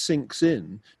once it sinks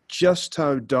in just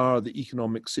how dire the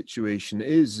economic situation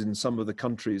is in some of the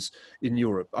countries in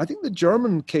Europe. I think the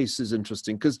German case is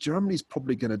interesting because Germany's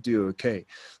probably going to do okay.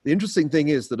 The interesting thing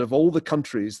is that of all the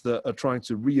countries that are trying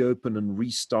to reopen and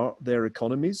restart their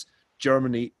economies,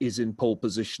 Germany is in pole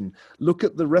position. Look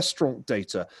at the restaurant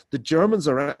data. The Germans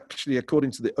are actually, according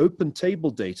to the open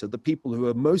table data, the people who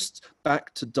are most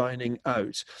back to dining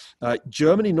out.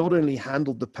 Germany not only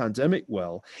handled the pandemic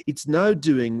well, it's now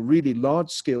doing really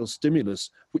large-scale stimulus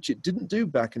which it didn't do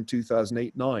back in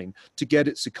 2008-9, to get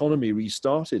its economy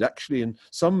restarted. Actually, in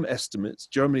some estimates,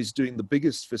 Germany's doing the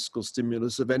biggest fiscal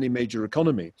stimulus of any major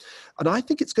economy. And I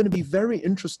think it's going to be very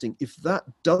interesting if that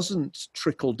doesn't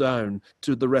trickle down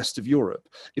to the rest of Europe.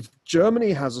 If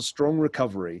Germany has a strong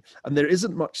recovery and there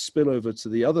isn't much spillover to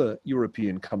the other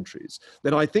European countries,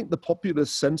 then I think the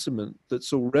populist sentiment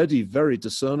that's already very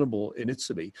discernible in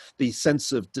Italy, the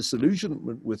sense of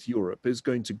disillusionment with Europe, is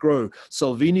going to grow.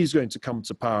 Salvini is going to come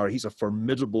to power. He's a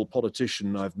formidable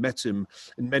politician. I've met him.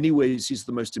 In many ways, he's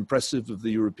the most impressive of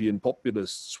the European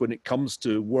populists when it comes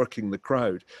to working the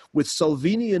crowd. With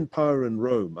Salvini in power in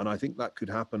Rome, and I think that could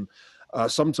happen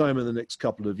sometime in the next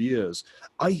couple of years,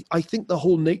 I think the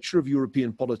whole nature of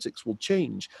European politics will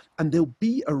change, and there'll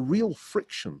be a real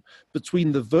friction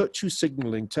between the virtue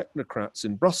signaling technocrats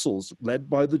in Brussels, led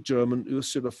by the German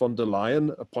Ursula von der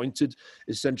Leyen, appointed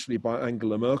essentially by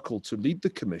Angela Merkel to lead the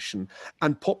Commission,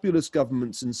 and populist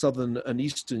governments in Southern and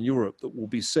Eastern Europe that will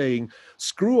be saying,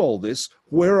 screw all this,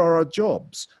 where are our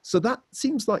jobs? So that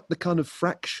seems like the kind of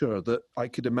fracture that I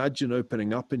could imagine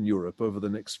opening up in Europe over the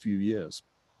next few years.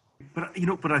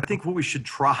 But I think what we should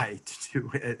try to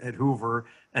do at Hoover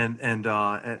and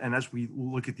as we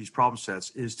look at these problem sets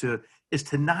is to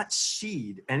not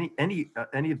cede any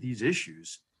of these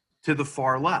issues to the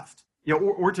far left,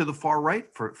 or to the far right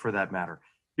for that matter.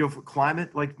 For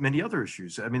climate, like many other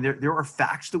issues, I mean, there are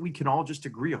facts that we can all just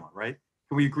agree on, right?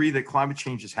 Can we agree that climate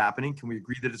change is happening? Can we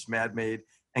agree that it's man-made?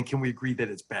 And can we agree that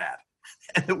it's bad?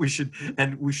 And we should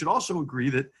also agree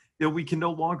that we can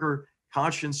no longer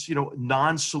conscience,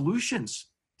 non-solutions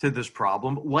to this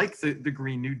problem, like the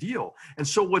Green New Deal. And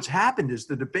so what's happened is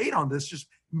the debate on this just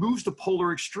moves to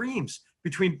polar extremes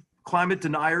between climate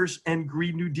deniers and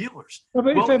Green New Dealers.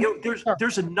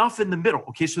 There's enough in the middle.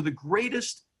 Okay, so the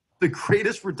greatest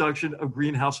reduction of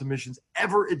greenhouse emissions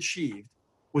ever achieved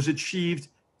was achieved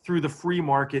through the free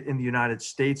market in the United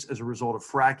States as a result of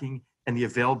fracking and the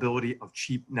availability of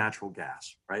cheap natural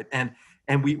gas, right? And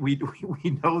we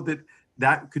know that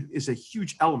is a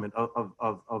huge element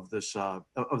of the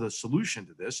solution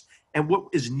to this. And what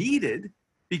is needed,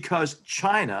 because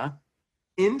China,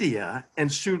 India,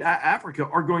 and soon Africa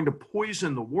are going to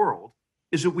poison the world,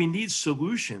 is that we need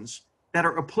solutions that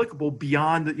are applicable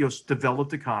beyond the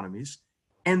developed economies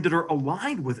and that are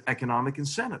aligned with economic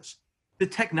incentives. The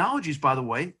technologies, by the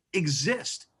way,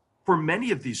 exist for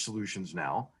many of these solutions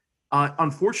now.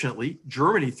 Unfortunately,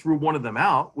 Germany threw one of them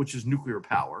out, which is nuclear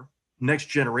power. Next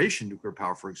generation nuclear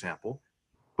power, for example.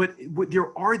 But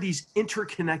there are these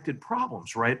interconnected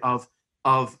problems, right, of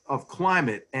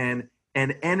climate and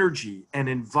energy and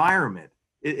environment.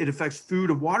 It affects food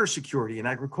and water security and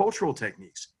agricultural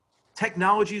techniques.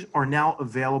 Technologies are now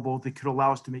available that could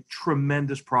allow us to make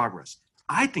tremendous progress.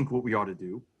 I think what we ought to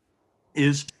do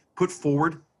is put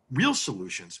forward real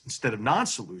solutions instead of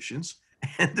non-solutions.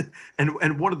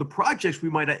 And one of the projects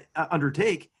we might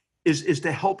undertake is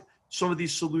to help some of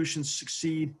these solutions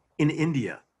succeed in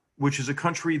India, which is a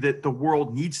country that the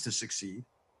world needs to succeed,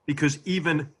 because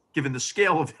even given the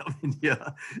scale of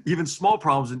India, even small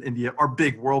problems in India are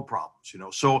big world problems.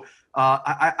 So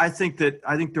I think there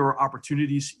are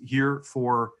opportunities here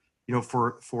for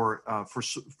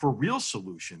real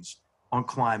solutions on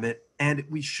climate, and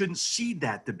we shouldn't cede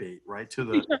that debate, right, to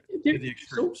the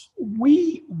extremes. So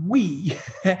we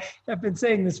have been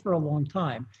saying this for a long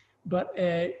time. But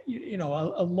a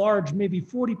large, maybe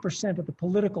 40% of the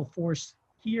political force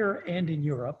here and in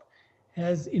Europe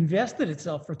has invested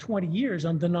itself for 20 years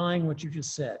on denying what you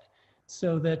just said.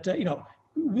 So that,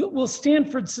 will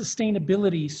Stanford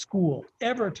Sustainability School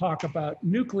ever talk about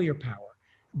nuclear power,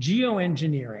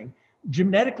 geoengineering,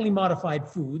 genetically modified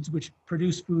foods, which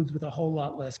produce foods with a whole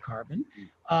lot less carbon?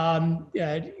 Fracking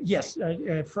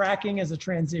as a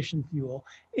transition fuel,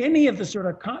 any of the sort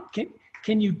of,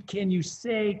 can you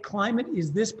say climate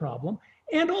is this problem,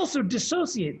 and also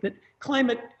dissociate that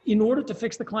climate, in order to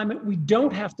fix the climate, we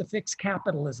don't have to fix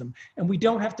capitalism and we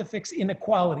don't have to fix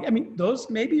inequality. I mean, those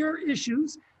maybe are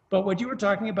issues, but what you were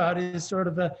talking about is sort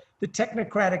of the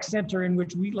technocratic center in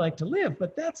which we like to live,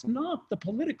 but that's not the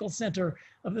political center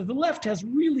of the left. Has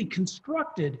really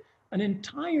constructed an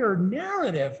entire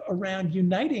narrative around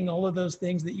uniting all of those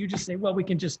things that you just say, well, we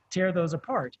can just tear those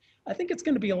apart. I think it's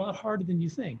going to be a lot harder than you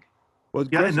think. Well,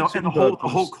 yeah, and the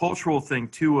whole cultural thing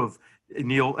too of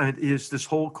Neil is this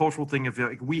whole cultural thing of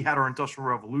we had our industrial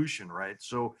revolution, right?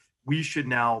 So we should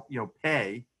now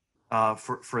pay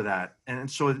for that,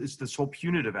 and so it's this whole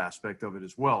punitive aspect of it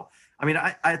as well. I mean,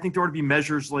 I think there ought to be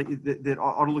measures like that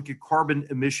ought to look at carbon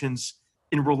emissions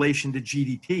in relation to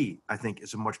GDP. I think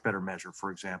is a much better measure,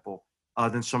 for example,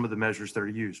 than some of the measures that are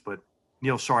used. But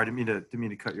Neil, sorry, I didn't mean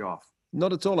to cut you off.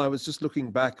 Not at all. I was just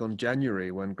looking back on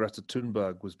January when Greta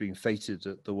Thunberg was being feted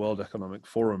at the World Economic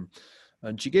Forum.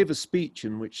 And she gave a speech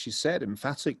in which she said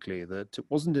emphatically that it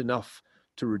wasn't enough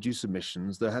to reduce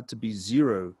emissions. There had to be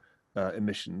zero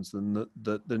emissions, and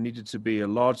that there needed to be a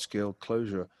large-scale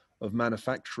closure of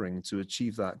manufacturing to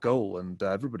achieve that goal. And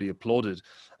everybody applauded.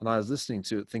 And I was listening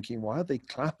to it thinking, why are they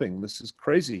clapping? This is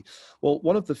crazy. Well,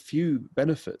 one of the few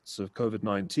benefits of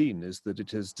COVID-19 is that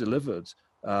it has delivered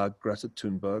Greta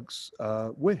Thunberg's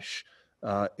wish.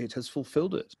 It has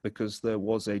fulfilled it because there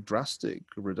was a drastic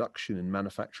reduction in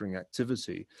manufacturing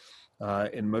activity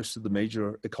in most of the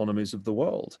major economies of the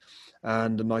world.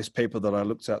 And a nice paper that I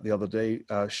looked at the other day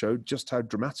showed just how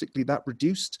dramatically that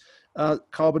reduced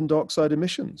carbon dioxide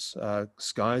emissions.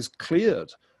 Skies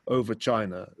cleared over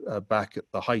China back at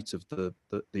the height of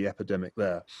the epidemic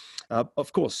there.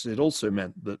 Of course, it also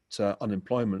meant that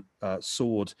unemployment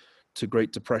soared to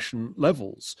Great Depression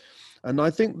levels. And I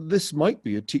think this might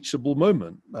be a teachable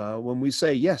moment when we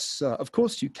say, yes, of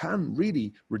course, you can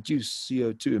really reduce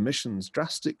CO2 emissions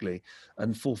drastically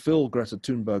and fulfill Greta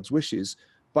Thunberg's wishes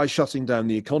by shutting down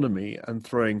the economy and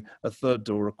throwing a third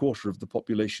or a quarter of the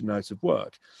population out of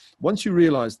work. Once you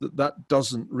realize that that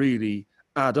doesn't really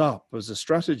add up as a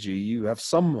strategy, you have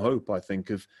some hope, I think,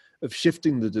 of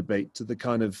shifting the debate to the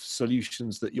kind of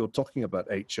solutions that you're talking about,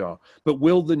 HR. But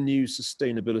will the new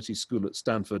sustainability school at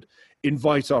Stanford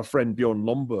invite our friend Bjorn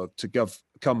Lomborg to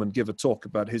come and give a talk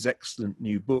about his excellent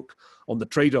new book on the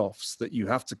trade-offs that you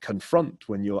have to confront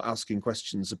when you're asking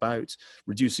questions about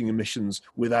reducing emissions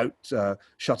without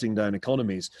shutting down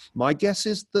economies? My guess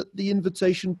is that the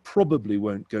invitation probably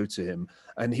won't go to him,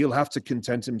 and he'll have to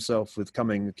content himself with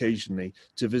coming occasionally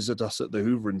to visit us at the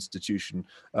Hoover Institution,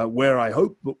 where I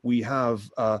hope that we have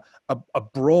a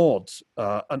broad,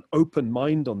 an open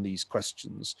mind on these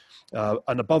questions,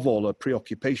 and above all, a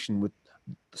preoccupation with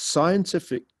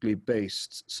scientifically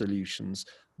based solutions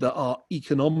that are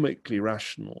economically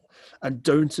rational and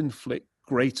don't inflict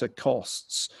greater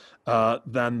costs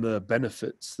than the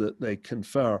benefits that they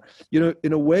confer. You know,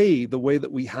 in a way, the way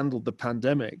that we handled the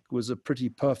pandemic was a pretty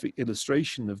perfect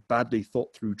illustration of badly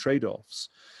thought through trade-offs.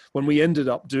 When we ended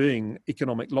up doing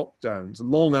economic lockdowns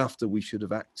long after we should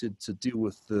have acted to deal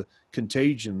with the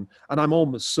contagion, and I'm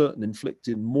almost certain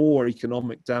inflicted more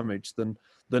economic damage than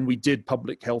we did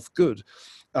public health good.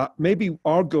 Maybe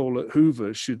our goal at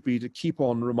Hoover should be to keep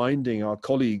on reminding our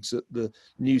colleagues at the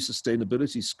new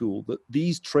sustainability school that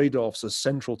these trade-offs are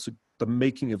central to the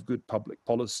making of good public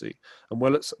policy. And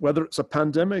whether it's a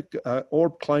pandemic or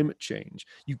climate change,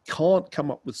 you can't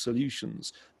come up with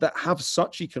solutions that have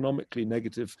such economically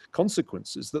negative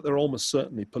consequences that they're almost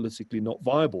certainly politically not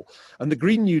viable. And the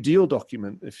Green New Deal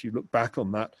document, if you look back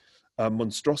on that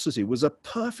monstrosity, was a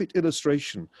perfect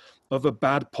illustration of a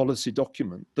bad policy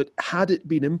document that, had it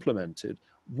been implemented,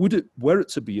 were it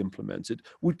to be implemented,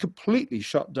 would completely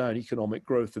shut down economic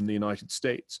growth in the United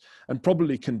States and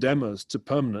probably condemn us to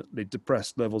permanently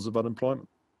depressed levels of unemployment.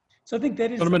 So I think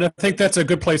that is. Gentlemen, I think that's a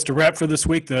good place to wrap for this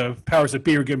week. The powers that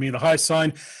be are giving me the high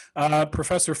sign.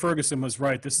 Professor Ferguson was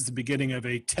right. This is the beginning of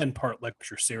a 10-part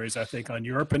lecture series, I think, on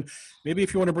Europe. And maybe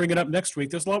if you want to bring it up next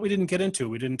week, there's a lot we didn't get into.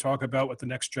 We didn't talk about what the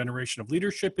next generation of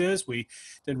leadership is. We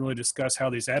didn't really discuss how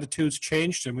these attitudes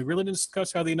changed. And we really didn't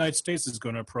discuss how the United States is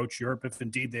going to approach Europe, if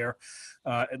indeed they're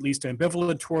at least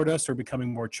ambivalent toward us or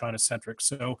becoming more China-centric.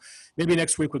 So maybe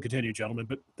next week we'll continue, gentlemen.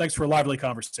 But thanks for a lively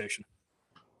conversation.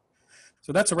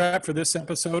 So that's a wrap for this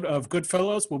episode of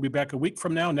Goodfellows. We'll be back a week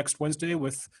from now, next Wednesday,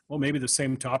 with, well, maybe the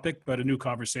same topic, but a new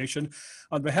conversation.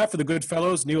 On behalf of the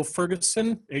Goodfellows, Neil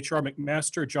Ferguson, H.R.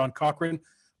 McMaster, John Cochran,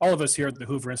 all of us here at the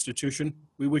Hoover Institution,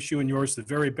 we wish you and yours the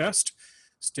very best.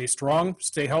 Stay strong,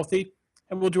 stay healthy,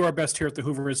 and we'll do our best here at the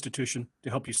Hoover Institution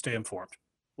to help you stay informed.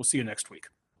 We'll see you next week.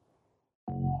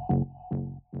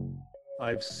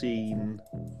 I've seen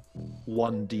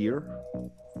one deer,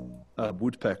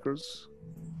 woodpeckers,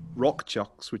 rock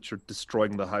chucks, which are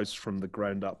destroying the house from the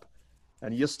ground up.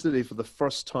 And yesterday, for the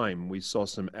first time, we saw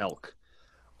some elk.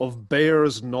 Of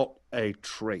bears, not a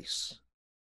trace.